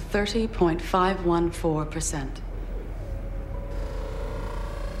control to 30.514%.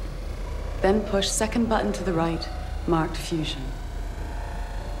 Then push second button to the right, marked fusion.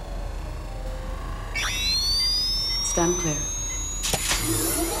 Stand clear.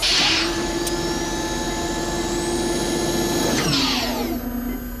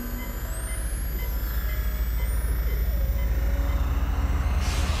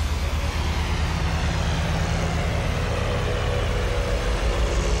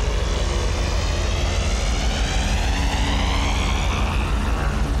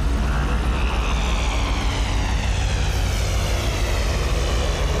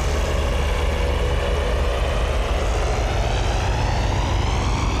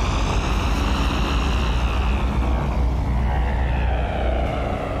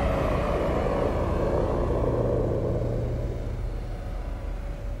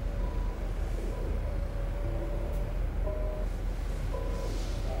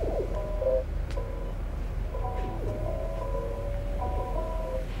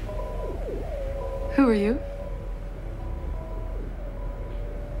 Who are you?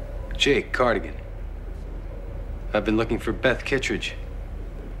 Jake, Cardigan. I've been looking for Beth Kittredge.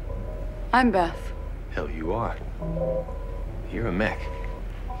 I'm Beth. Hell, you are. You're a mech.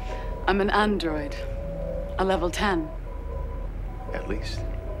 I'm an android. A level 10. At least.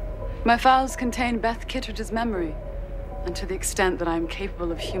 My files contain Beth Kittredge's memory. And to the extent that I'm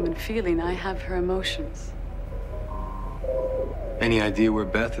capable of human feeling, I have her emotions. Any idea where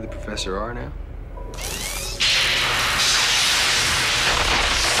Beth or the professor are now?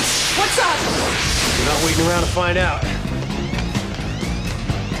 What's up? We're not waiting around to find out.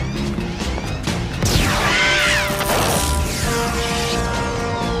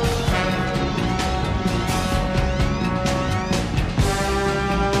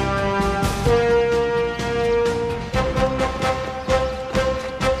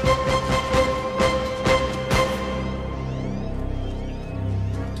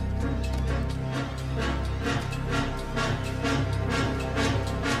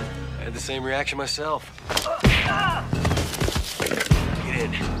 Same reaction myself. Get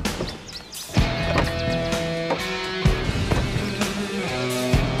in.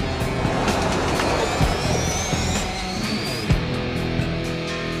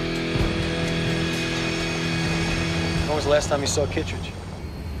 When was the last time you saw Kittredge?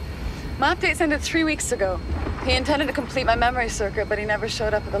 My updates ended 3 weeks ago. He intended to complete my memory circuit, but he never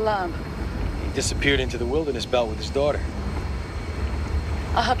showed up at the lab. He disappeared into the wilderness belt with his daughter.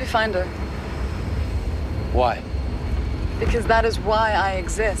 I'll help you find her. Why? Because that is why I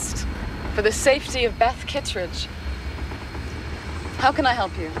exist. For the safety of Beth Kittredge. How can I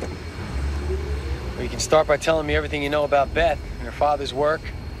help you? Well, you can start by telling me everything you know about Beth and her father's work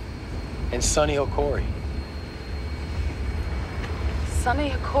and Sonny Hokori. Sonny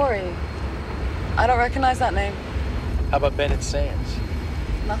Hokori? I don't recognize that name. How about Bennett Sands?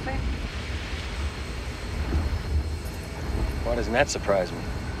 Nothing. Why doesn't that surprise me?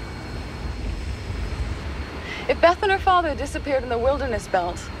 If Beth and her father disappeared in the wilderness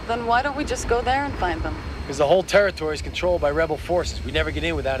belt, then why don't we just go there and find them? Because the whole territory is controlled by rebel forces. We never get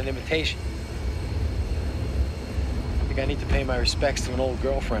in without an invitation. I think I need to pay my respects to an old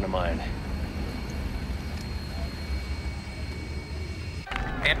girlfriend of mine.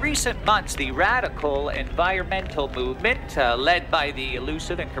 In recent months, the radical environmental movement, led by the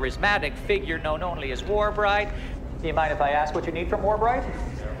elusive and charismatic figure known only as Warbride. Do you mind if I ask what you need from Warbride?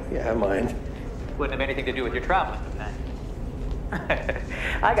 Yeah, I mind. Wouldn't have anything to do with your traveling with that.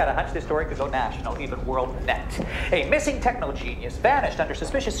 I got a hunch this story could go national, even world net. A missing techno-genius vanished under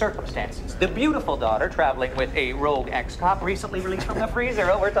suspicious circumstances. The beautiful daughter traveling with a rogue ex-cop recently released from the freezer.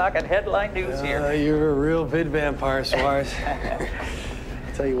 Oh, we're talking headline news here. You're a real vid vampire, Suarez.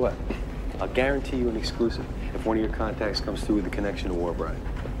 I'll tell you what, I'll guarantee you an exclusive if one of your contacts comes through with a connection to Warbride.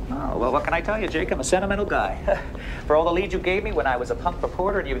 Oh, well, what can I tell you, Jake? I'm a sentimental guy. For all the leads you gave me when I was a punk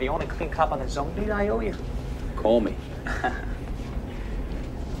reporter and you were the only clean cop on the zone beat, I owe you. Call me.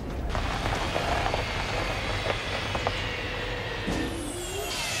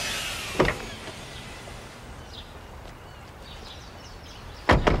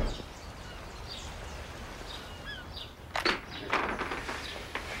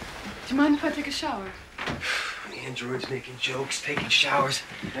 Do you mind if I take a shower? Androids making jokes, taking showers.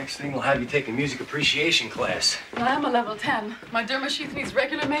 Next thing we'll have you take a music appreciation class. Well, I am a level 10. My derma sheath needs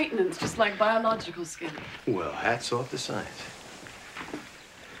regular maintenance, just like biological skin. Well, hats off to science.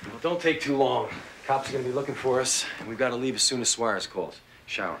 Well, don't take too long. Cops are gonna be looking for us, and we've got to leave as soon as Suarez calls.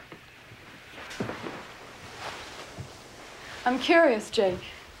 Shower. I'm curious, Jake.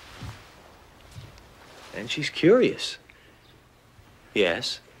 And she's curious.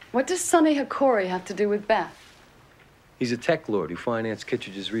 Yes? What does Sonny Hokori have to do with Beth? He's a tech lord who financed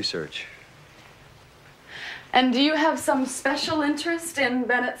Kittredge's research. And do you have some special interest in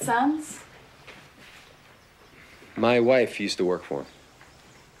Bennett Sands? My wife used to work for him.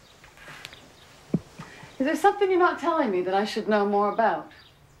 Is there something you're not telling me that I should know more about?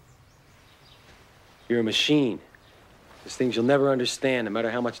 You're a machine. There's things you'll never understand, no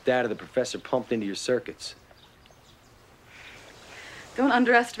matter how much data the professor pumped into your circuits. Don't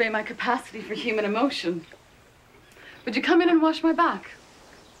underestimate my capacity for human emotion. Would you come in and wash my back?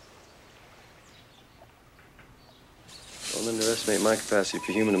 Don't underestimate my capacity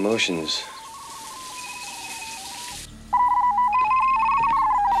for human emotions.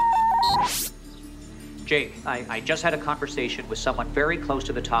 Jake, I just had a conversation with someone very close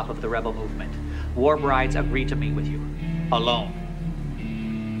to the top of the rebel movement. Warbrides agreed to meet with you. Alone.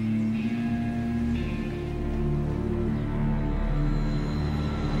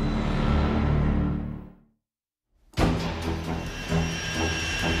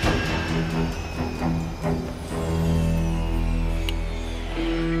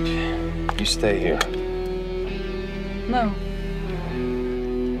 You stay here. No.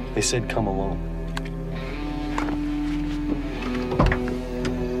 They said come alone.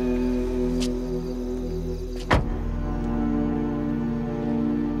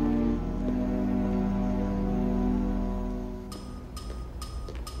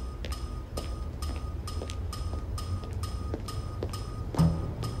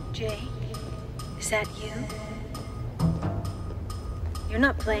 Jake, is that you? You're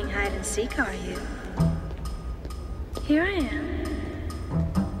not playing hide and seek, are you? Here I am.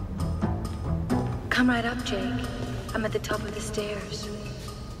 Come right up, Jake. I'm at the top of the stairs.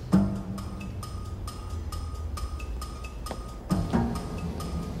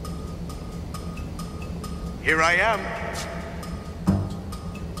 Here I am.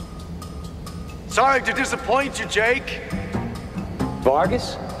 Sorry to disappoint you, Jake.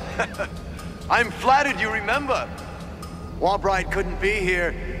 Vargas? I'm flattered you remember. Walbright couldn't be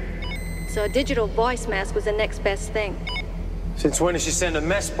here. So a digital voice mask was the next best thing. Since when did she send a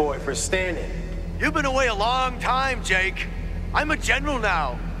mess boy for a stand-in? You've been away a long time, Jake. I'm a general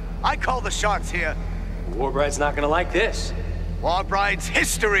now. I call the shots here. Warbright's not gonna like this. Warbright's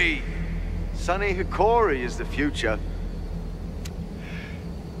history. Sonny Hikori is the future.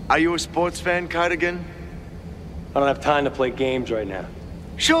 Are you a sports fan, Cardigan? I don't have time to play games right now.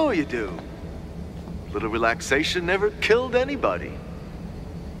 Sure you do. Little relaxation never killed anybody.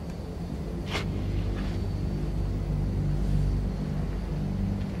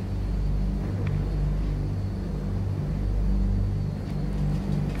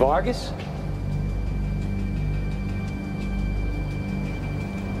 Vargas?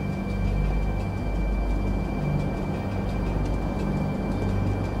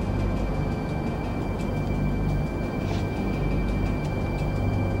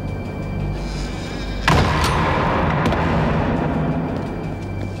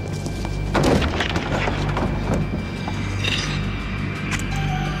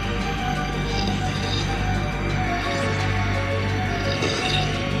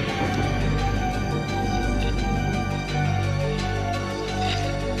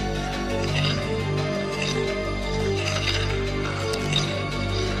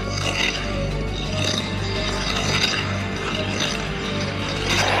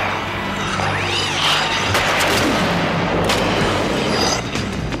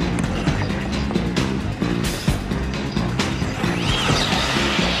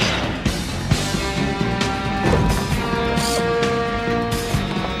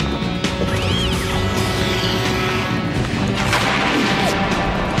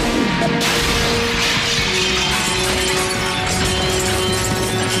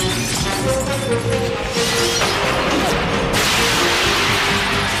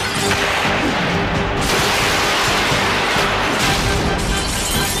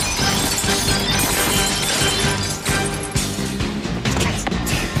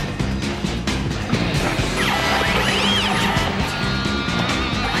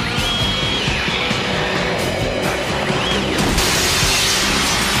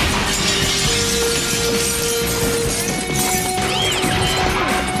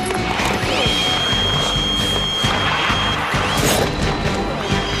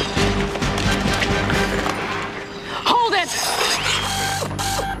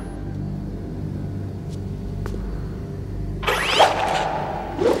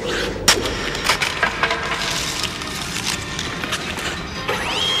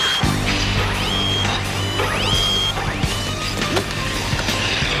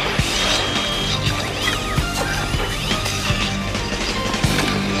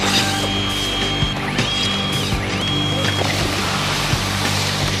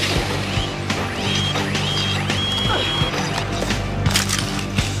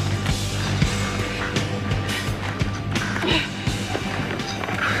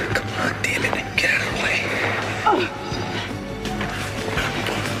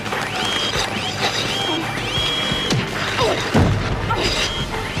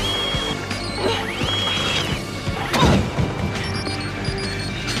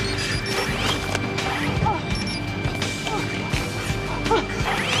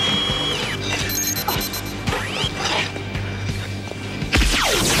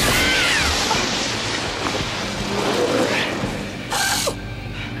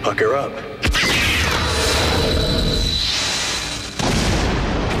 Pucker up.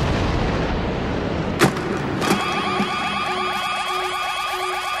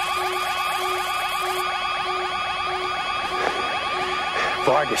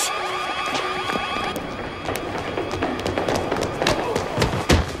 Vargas.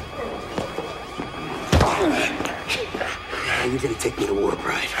 You're gonna take me to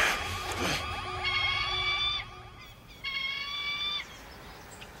Warbright.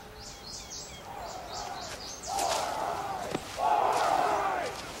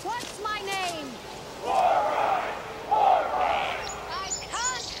 What's my name? I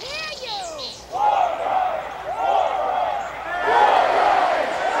can't hear you!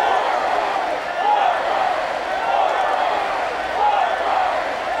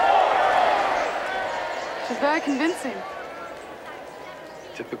 convincing?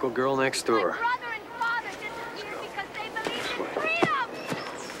 Typical girl next door.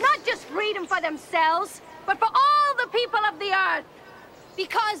 Not just freedom for themselves, but for all the people of the earth.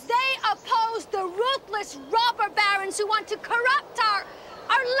 Because they oppose the ruthless robber barons who want to corrupt our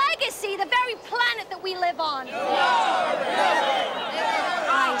legacy, the very planet that we live on.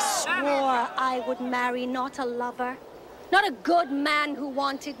 I swore I would marry not a lover, not a good man who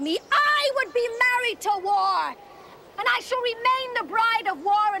wanted me. I would be married to war. And I shall remain the bride of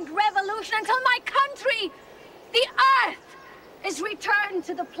war and revolution until my country, the earth, is returned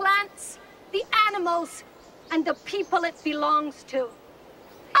to the plants, the animals, and the people it belongs to.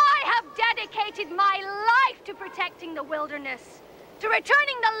 I have dedicated my life to protecting the wilderness, to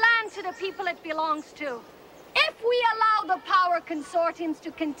returning the land to the people it belongs to. If we allow the power consortiums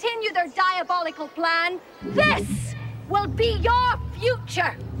to continue their diabolical plan, this will be your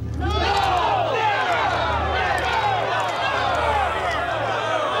future.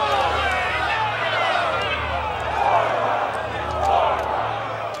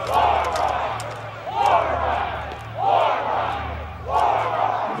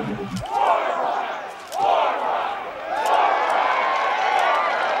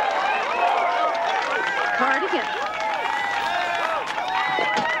 Cardigan.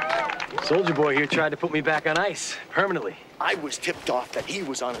 Soldier boy here tried to put me back on ice, permanently. I was tipped off that he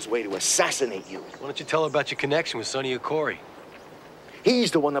was on his way to assassinate you. Why don't you tell her about your connection with Sonny Okori?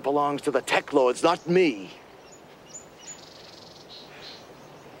 He's the one that belongs to the Tech Lords, not me.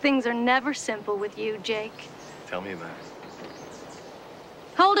 Things are never simple with you, Jake. Tell me about it.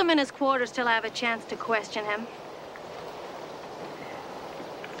 Hold him in his quarters till I have a chance to question him.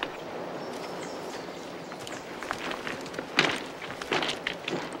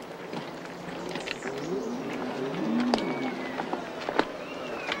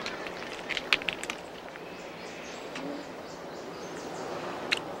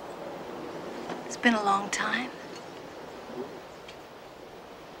 It's been a long time.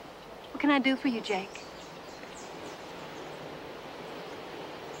 What can I do for you, Jake?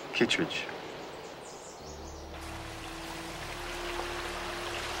 Kittredge.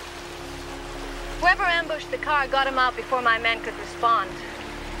 Whoever ambushed the car got him out before my men could respond.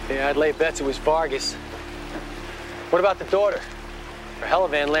 Yeah, I'd lay bets it was Vargas. What about the daughter? Her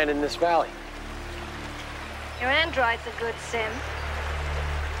helivan landed in this valley. Your android's a good sim.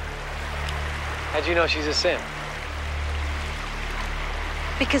 How'd you know she's a sim?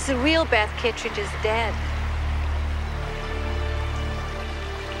 Because the real Beth Kittredge is dead.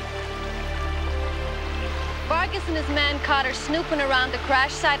 Vargas and his men caught her snooping around the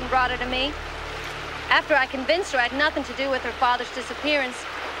crash site and brought her to me. After I convinced her I had nothing to do with her father's disappearance,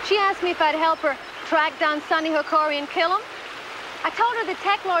 she asked me if I'd help her track down Sonny Okori and kill him. I told her the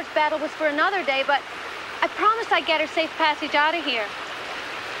Tech Lord's battle was for another day, but I promised I'd get her safe passage out of here.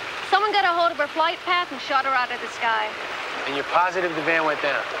 Someone got a hold of her flight path and shot her out of the sky. And you're positive the van went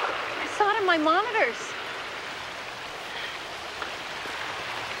down? I saw it in my monitors.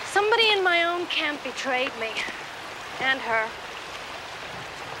 Somebody in my own camp betrayed me. And her.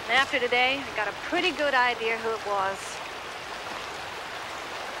 And after today, I got a pretty good idea who it was.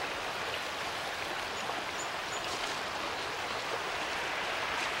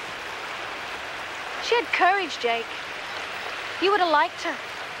 She had courage, Jake. You would have liked her.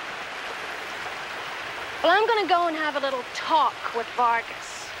 Well, I'm gonna go and have a little talk with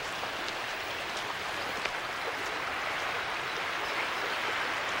Vargas.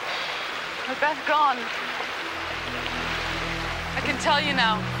 With Beth gone, I can tell you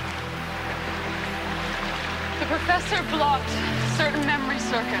now. The professor blocked certain memory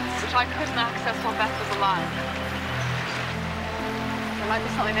circuits, which I couldn't access while Beth was alive. There might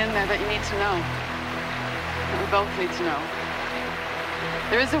be something in there that you need to know. That we both need to know.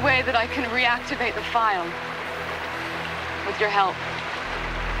 There is a way that I can reactivate the file with your help.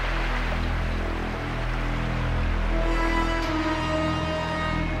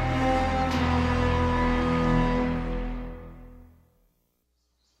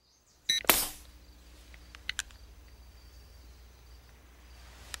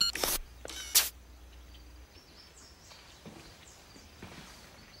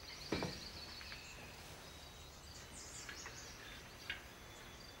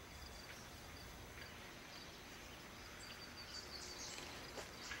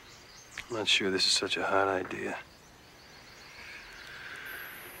 I'm not sure this is such a hot idea.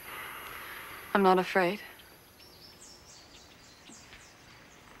 I'm not afraid.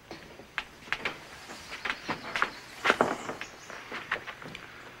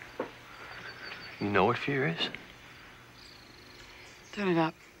 You know what fear is? Turn it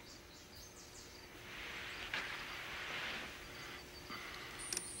up.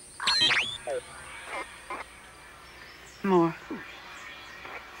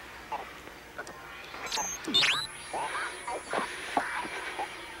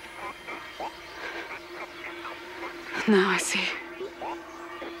 Now I see.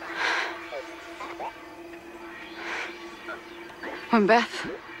 When Beth...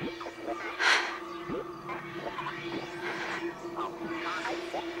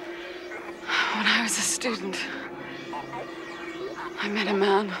 When I was a student, I met a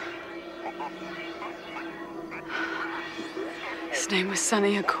man. His name was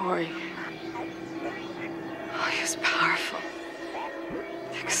Sonny Akori. Oh, he was powerful,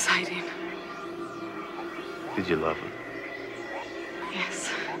 exciting. Did you love him?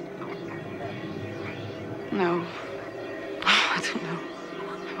 Yes. No. Oh, I don't know.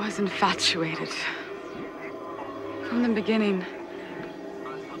 I was infatuated. From the beginning,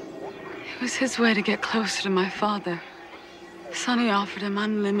 it was his way to get closer to my father. Sonny offered him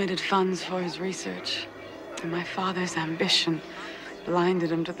unlimited funds for his research, and my father's ambition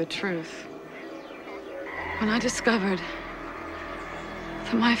blinded him to the truth. When I discovered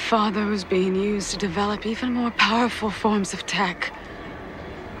that my father was being used to develop even more powerful forms of tech,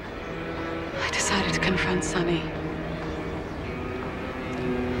 I decided to confront Sonny.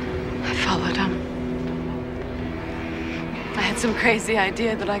 I followed him. I had some crazy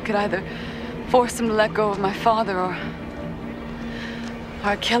idea that I could either force him to let go of my father or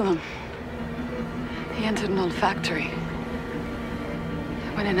I'd kill him. He entered an old factory.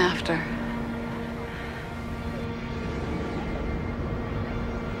 I went in after.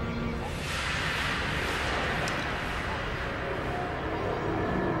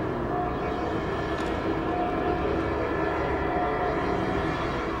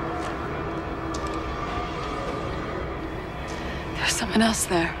 There's someone else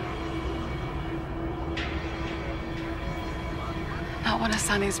there. Not one of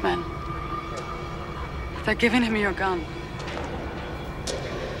Sonny's men. They're giving him your gun.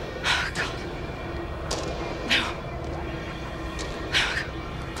 Oh, God. No.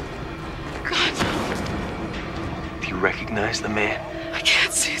 God. Do you recognize the man? I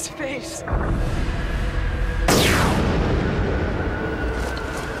can't see his face.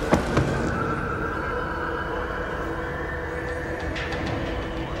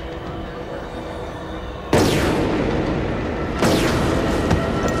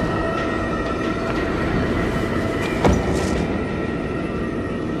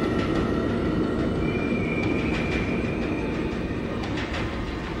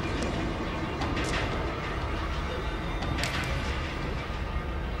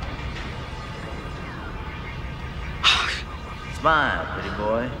 Smile, pretty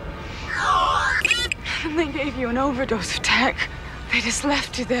boy. And they gave you an overdose of tech. They just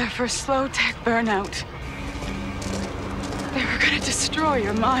left you there for a slow tech burnout. They were gonna destroy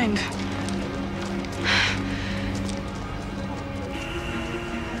your mind.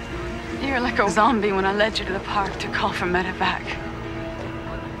 You were like a zombie when I led you to the park to call for medevac.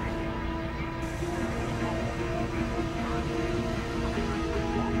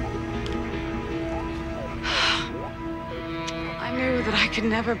 I knew that I could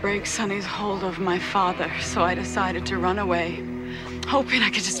never break Sonny's hold of my father, so I decided to run away, hoping I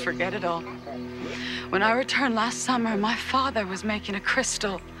could just forget it all. When I returned last summer, my father was making a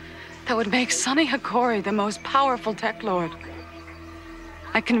crystal that would make Sonny Akori the most powerful tech lord.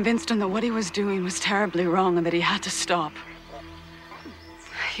 I convinced him that what he was doing was terribly wrong and that he had to stop.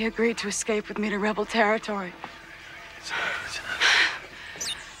 He agreed to escape with me to rebel territory. It's enough.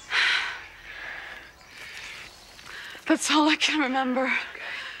 That's all I can remember.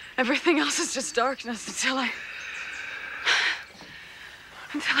 Everything else is just darkness until I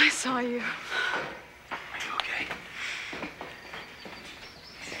saw you. Are you okay?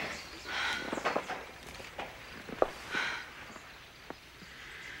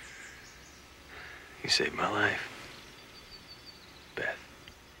 You saved my life, Beth.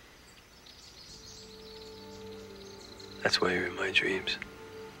 That's why you're in my dreams.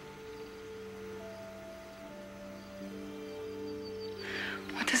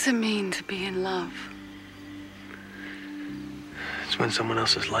 What does it mean to be in love? It's when someone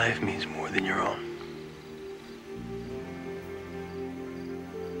else's life means more than your own.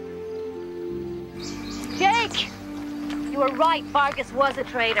 Jake! You were right, Vargas was a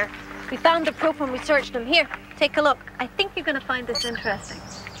traitor. We found the proof when we searched him. Here, take a look. I think you're gonna find this interesting.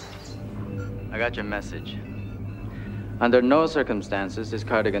 I got your message. Under no circumstances is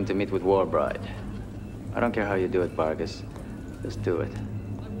Cardigan to meet with War Bride. I don't care how you do it, Vargas. Just do it.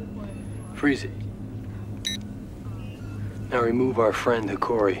 Freeze it. Now remove our friend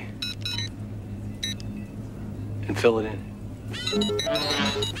Akori and fill it in.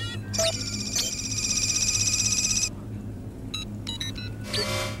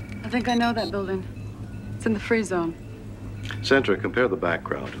 I think I know that building. It's in the free zone. Sandra, compare the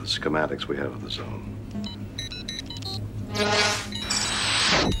background to the schematics we have of the zone.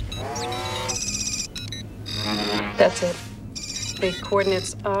 That's it. The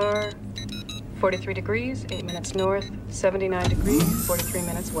coordinates are 43 degrees, 8 minutes north, 79 degrees, 43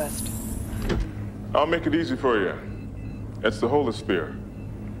 minutes west. I'll make it easy for you. It's the holosphere.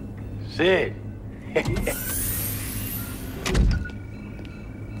 Sid.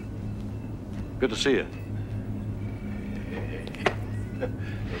 Good to see you.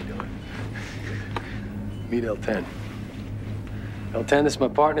 Meet L10. L10, this is my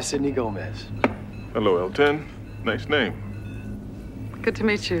partner, Sidney Gomez. Hello, L10. Nice name. Good to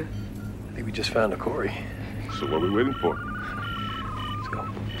meet you. I think we just found a quarry. So what are we waiting for? Let's go.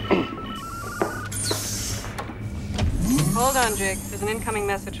 Hold on, Jake. There's an incoming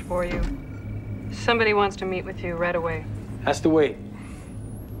message for you. Somebody wants to meet with you right away. Has to wait.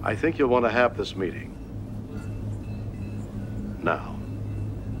 I think you'll want to have this meeting. Now.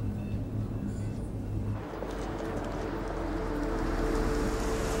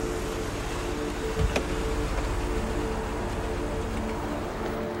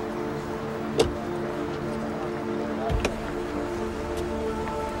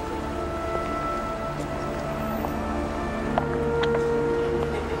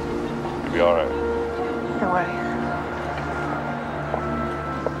 You'll be all right. No way.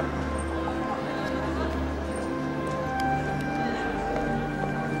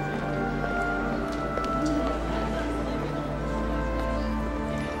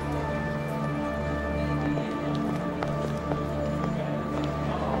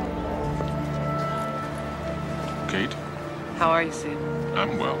 Kate? How are you, Sid?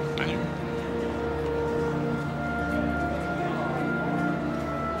 I'm well. And you?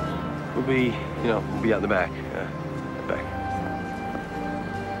 We'll be out in the back. Back.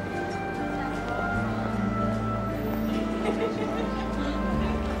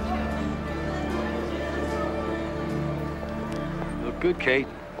 Look good, Kate.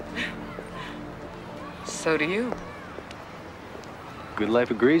 So do you. Good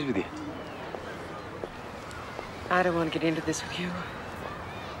life agrees with you. I don't want to get into this with you.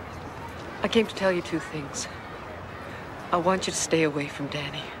 I came to tell you two things. I want you to stay away from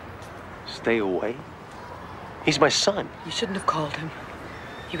Danny. Stay away? He's my son. You shouldn't have called him.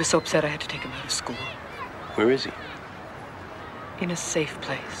 He was so upset I had to take him out of school. Where is he? In a safe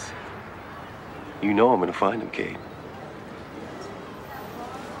place. You know I'm gonna find him, Kate.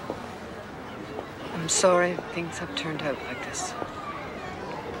 I'm sorry things have turned out like this.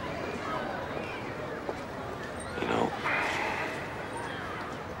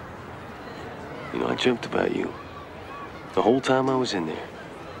 You know, I dreamt about you. The whole time I was in there.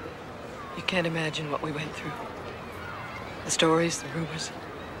 You can't imagine what we went through. The stories, the rumors.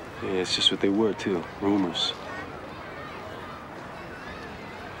 Yeah, it's just what they were, too. Rumors.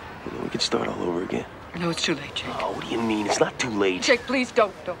 You know, we could start all over again. No, it's too late, Jake. Oh, what do you mean? It's not too late. Jake, please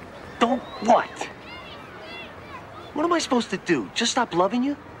don't. Don't what? What am I supposed to do? Just stop loving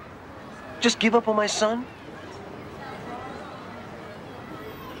you? Just give up on my son?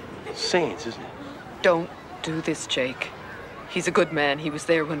 Sans, isn't it? Don't do this, Jake. He's a good man. He was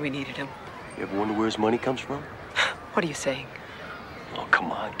there when we needed him. You ever wonder where his money comes from? What are you saying? Oh,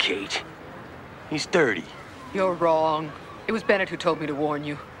 come on, Kate. He's dirty. You're wrong. It was Bennett who told me to warn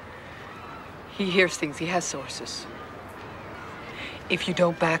you. He hears things. He has sources. If you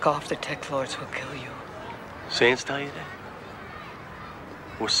don't back off, the Tek Lords will kill you. Sans tell you that?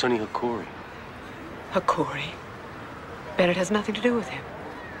 Or Sonny Hakori? Hakori? Bennett has nothing to do with him.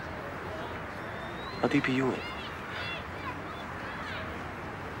 How deep are you in?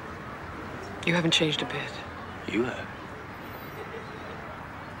 You haven't changed a bit. You have.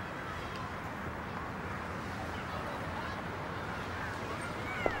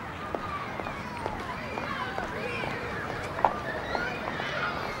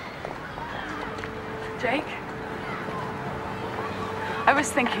 Jake? I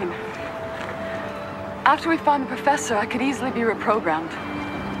was thinking, after we found the professor, I could easily be reprogrammed.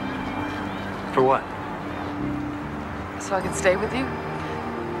 For what? So I could stay with you?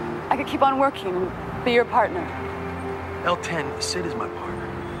 I could keep on working and be your partner. L10, Sid is my partner.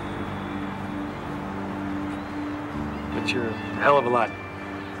 But you're a hell of a lot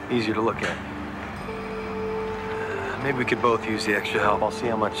easier to look at. Maybe we could both use the extra help. I'll see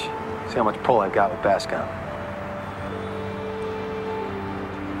how much pull I've got with Bascom.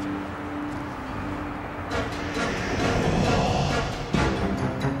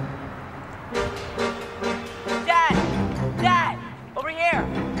 Dad! Over here!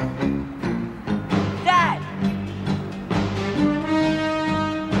 Dad!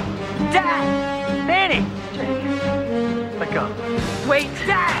 Dad! Danny! Bascom. Wait,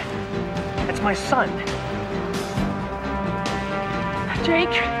 Dad! That's my son. Jake!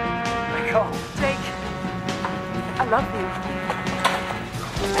 Let go. Jake! I love you.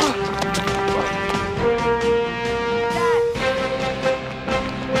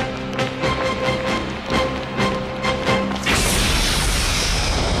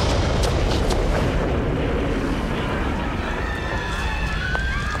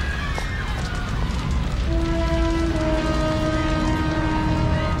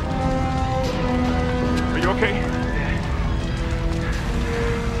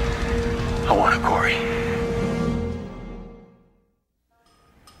 I want it, Corey.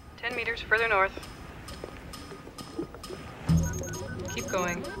 10 meters further north. Keep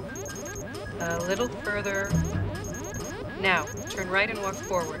going. A little further. Now, turn right and walk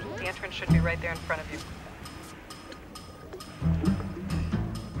forward. The entrance should be right there in front of you.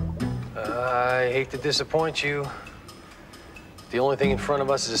 I hate to disappoint you. The only thing in front of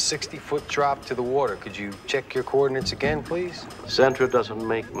us is a 60-foot drop to the water. Could you check your coordinates again, please? Centra doesn't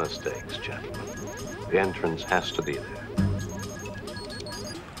make mistakes, gentlemen. The entrance has to be there.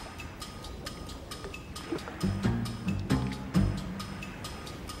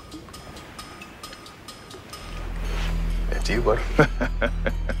 That's you, bud?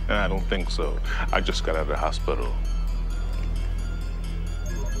 I don't think so. I just got out of the hospital.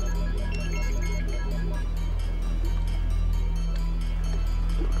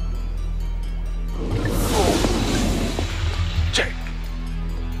 Jake!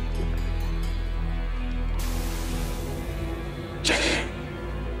 Jake!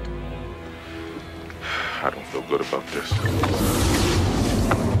 I don't feel good about this.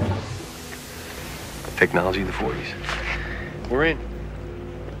 Technology of the 40s. We're in.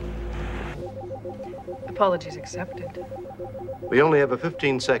 Apologies accepted. We only have a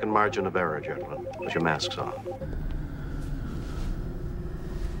 15-second margin of error, gentlemen. Put your masks on.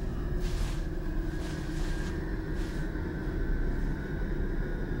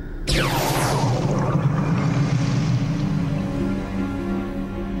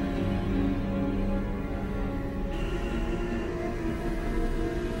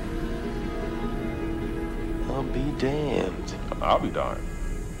 I'll be damned. I'll be darned.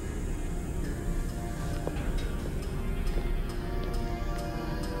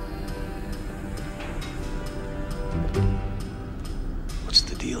 What's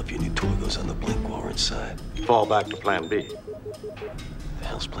the deal if your new toy goes on the blink while we're inside? Fall back to plan B. The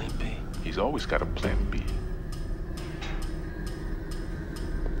hell's plan B? He's always got a plan B.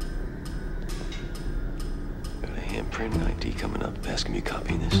 Got a handprint and ID coming up. Asking me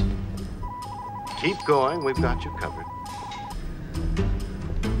copying this. Keep going. We've got you covered.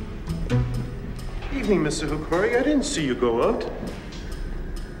 Evening, Mr. Hukuri. I didn't see you go out.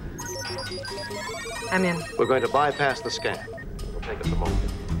 I'm in. We're going to bypass the scan. It'll take us a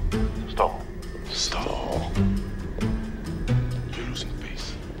moment. Stall. Stall? You're losing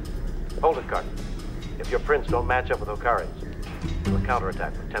face. Hold it, Cardigan. If your prints don't match up with Hukari's, we'll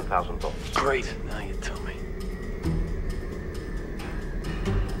counterattack with 10,000 volts. Great. Now you tell me.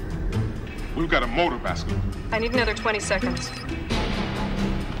 We've got a motor basket. I need another 20 seconds.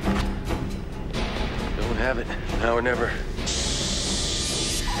 Don't have it. Now or never.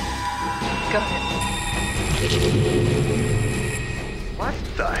 Go ahead. What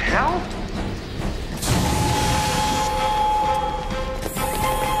the hell?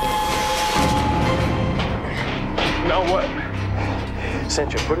 Now what?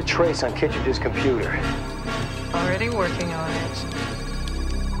 Centra, put a trace on Kittredge's computer. Already working on it.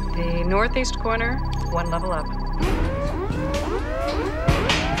 The northeast corner, one level up.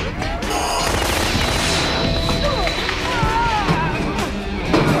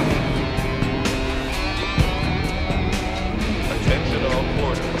 Attention all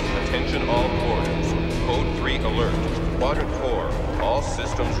quarters. Attention all quarters. Code 3 alert. Quadrant 4. All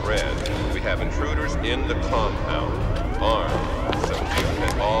systems red. We have intruders in the compound. Armed. Subdue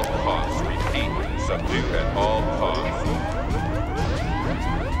at all costs. Repeat. Subdue at all costs.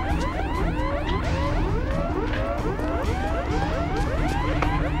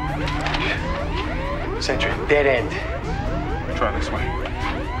 Centra, dead end. Try this way.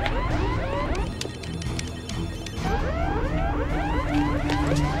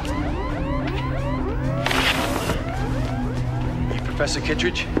 Hey, Professor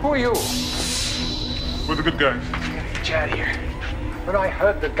Kittredge? Who are you? We're the good guys. Get you out of here. When I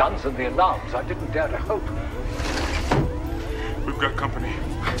heard the guns and the alarms, I didn't dare to hope. We've got company.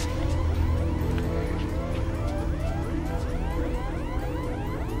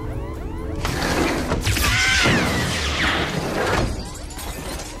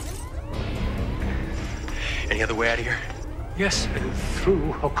 Any other way out of here? Yes,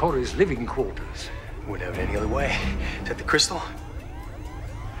 through Hokori's living quarters. Wouldn't have it any other way. Is that the crystal?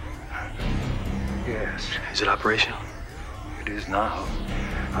 Yes. Is it operational? It is now.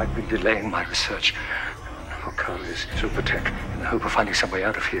 I've been delaying my research on Hokori's SuperTek in the hope of finding some way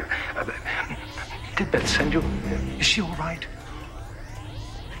out of here. Did Beth send you? Is she all right?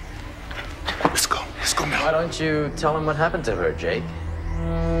 Let's go. Let's go now. Why don't you tell him what happened to her, Jake?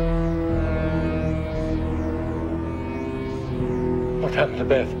 What happened to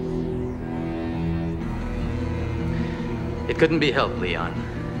Beth? It couldn't be helped, Leon.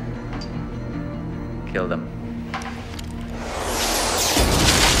 Kill them.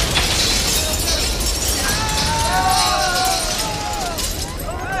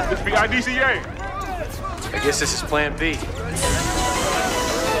 This be IDCA. I guess this is plan B.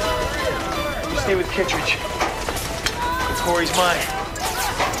 Stay with Kittredge. Corey's mine.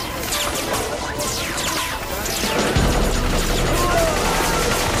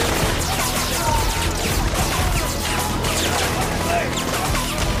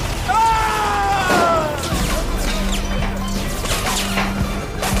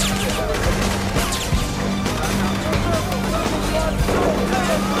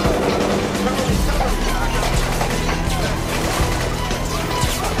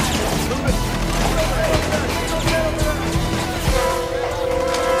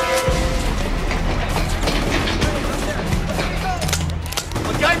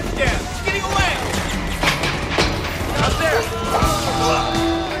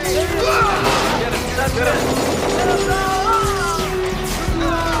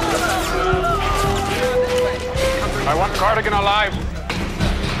 I want Cardigan alive.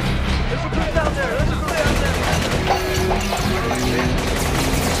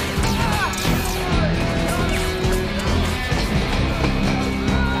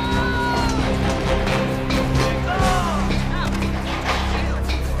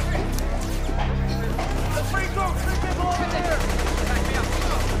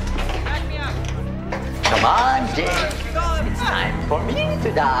 Come on, Jake. It's time for me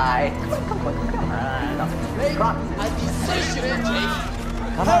to die. Come on. A decision, Jake.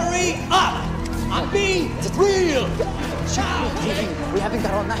 Hurry up! I'm being real. We haven't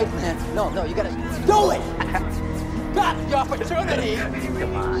got all night, man. No, you gotta Do it! Got the opportunity.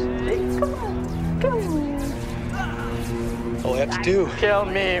 Come on, Jake. Come on. All we have to do Kill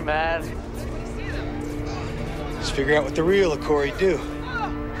me, man. is figure out what the real Okori do.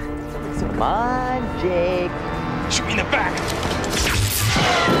 Come on, Jake. Shoot me in the back.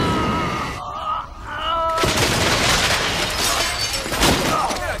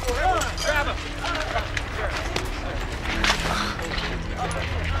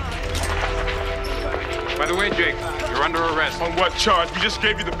 By the way, Jake, you're under arrest. On what charge? We just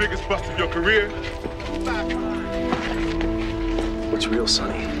gave you the biggest bust of your career. What's real,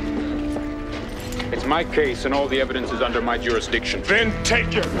 Sonny? It's my case, and all the evidence is under my jurisdiction. Then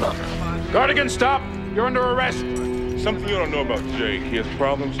take it. Cardigan, stop! You're under arrest. Something you don't know about Jake. He has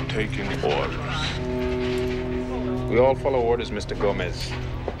problems taking orders. We all follow orders, Mr. Gomez.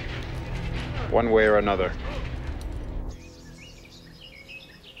 One way or another.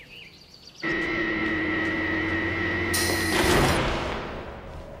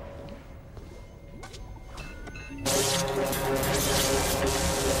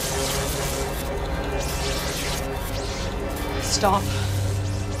 Stop.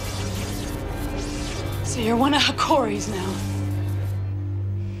 So you're one of Hokori's now.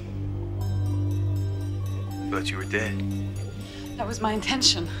 Thought you were dead. That was my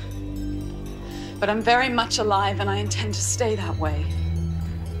intention. But I'm very much alive, and I intend to stay that way.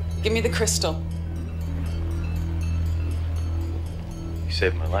 Give me the crystal. You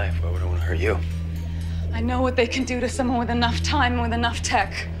saved my life. Why would I want to hurt you? I know what they can do to someone with enough time and with enough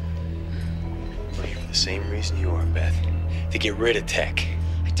tech. Well, you're for the same reason you are, Beth. To get rid of Tek.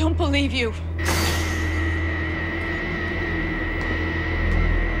 I don't believe you.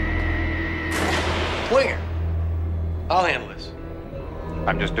 Winger. I'll handle this.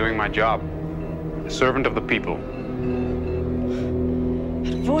 I'm just doing my job. A servant of the people.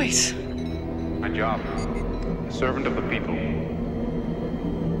 That voice. My job. A servant of the people.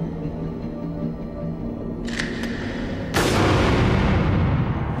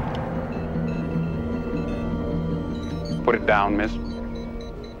 Put it down, miss.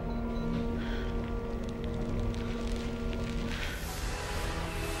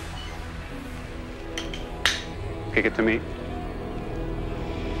 Kick it to me.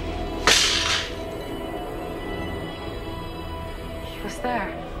 He was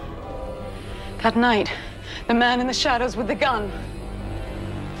there. That night, the man in the shadows with the gun.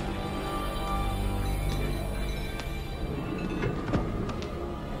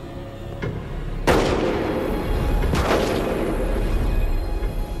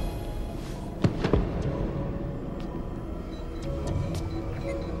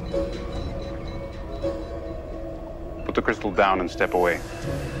 Put the crystal down and step away.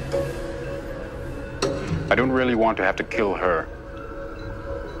 I don't really want to have to kill her.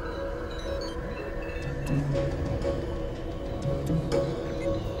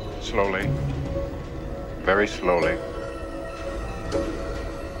 Slowly. Very slowly.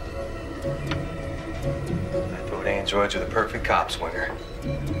 I thought androids were the perfect cop swinger.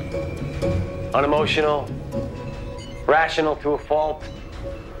 Unemotional, rational to a fault,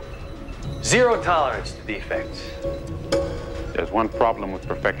 zero tolerance to defects. There's one problem with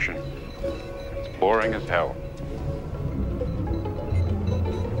perfection. It's boring as hell.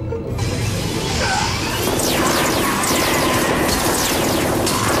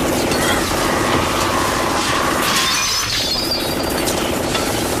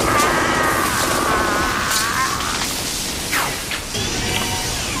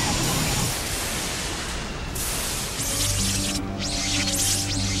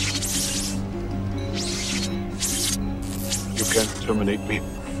 Terminate me.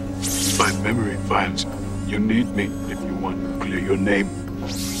 My memory files. You need me if you want to clear your name. No,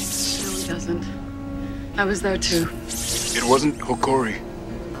 he doesn't. I was there too. It wasn't Hokori,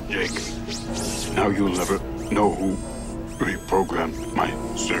 Jake. Now you'll never know who reprogrammed my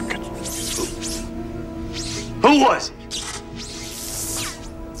circuits. Who was it?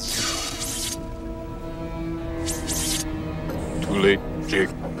 Too late, Jake.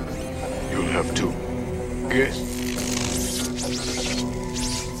 You'll have to guess.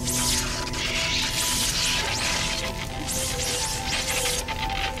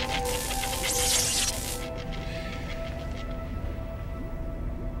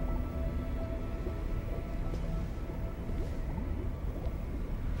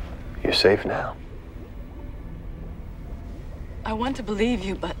 You're safe now. I want to believe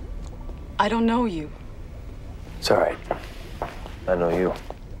you, but I don't know you. It's all right. I know you.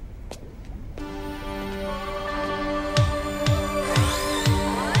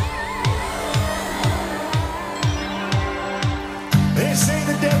 They say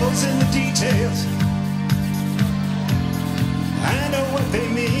the devil's in the details. I know what they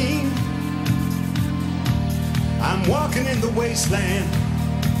mean. I'm walking in the wasteland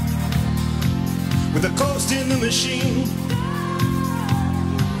with a ghost in the machine.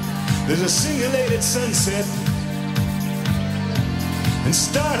 There's a simulated sunset and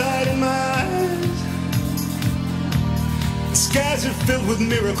starlight in my eyes. The skies are filled with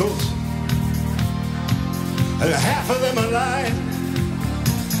miracles, and half of them are lies.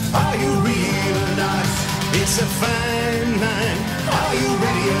 Are you real or not? It's a fine line. Are you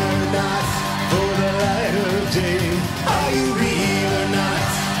ready or not for the light of day? Are you real or not?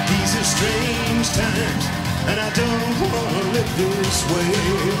 These are strange times, and I don't want to live this way.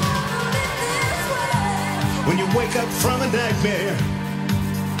 When you wake up from a nightmare,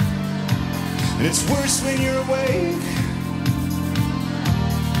 and it's worse when you're awake,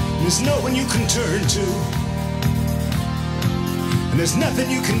 and there's no one you can turn to, and there's nothing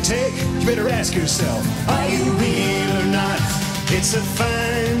you can take. You better ask yourself, are you real or not? It's a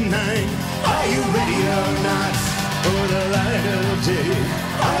fine line. Are you ready or not for the light of day?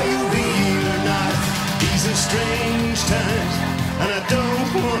 Are you real or not? These are strange times,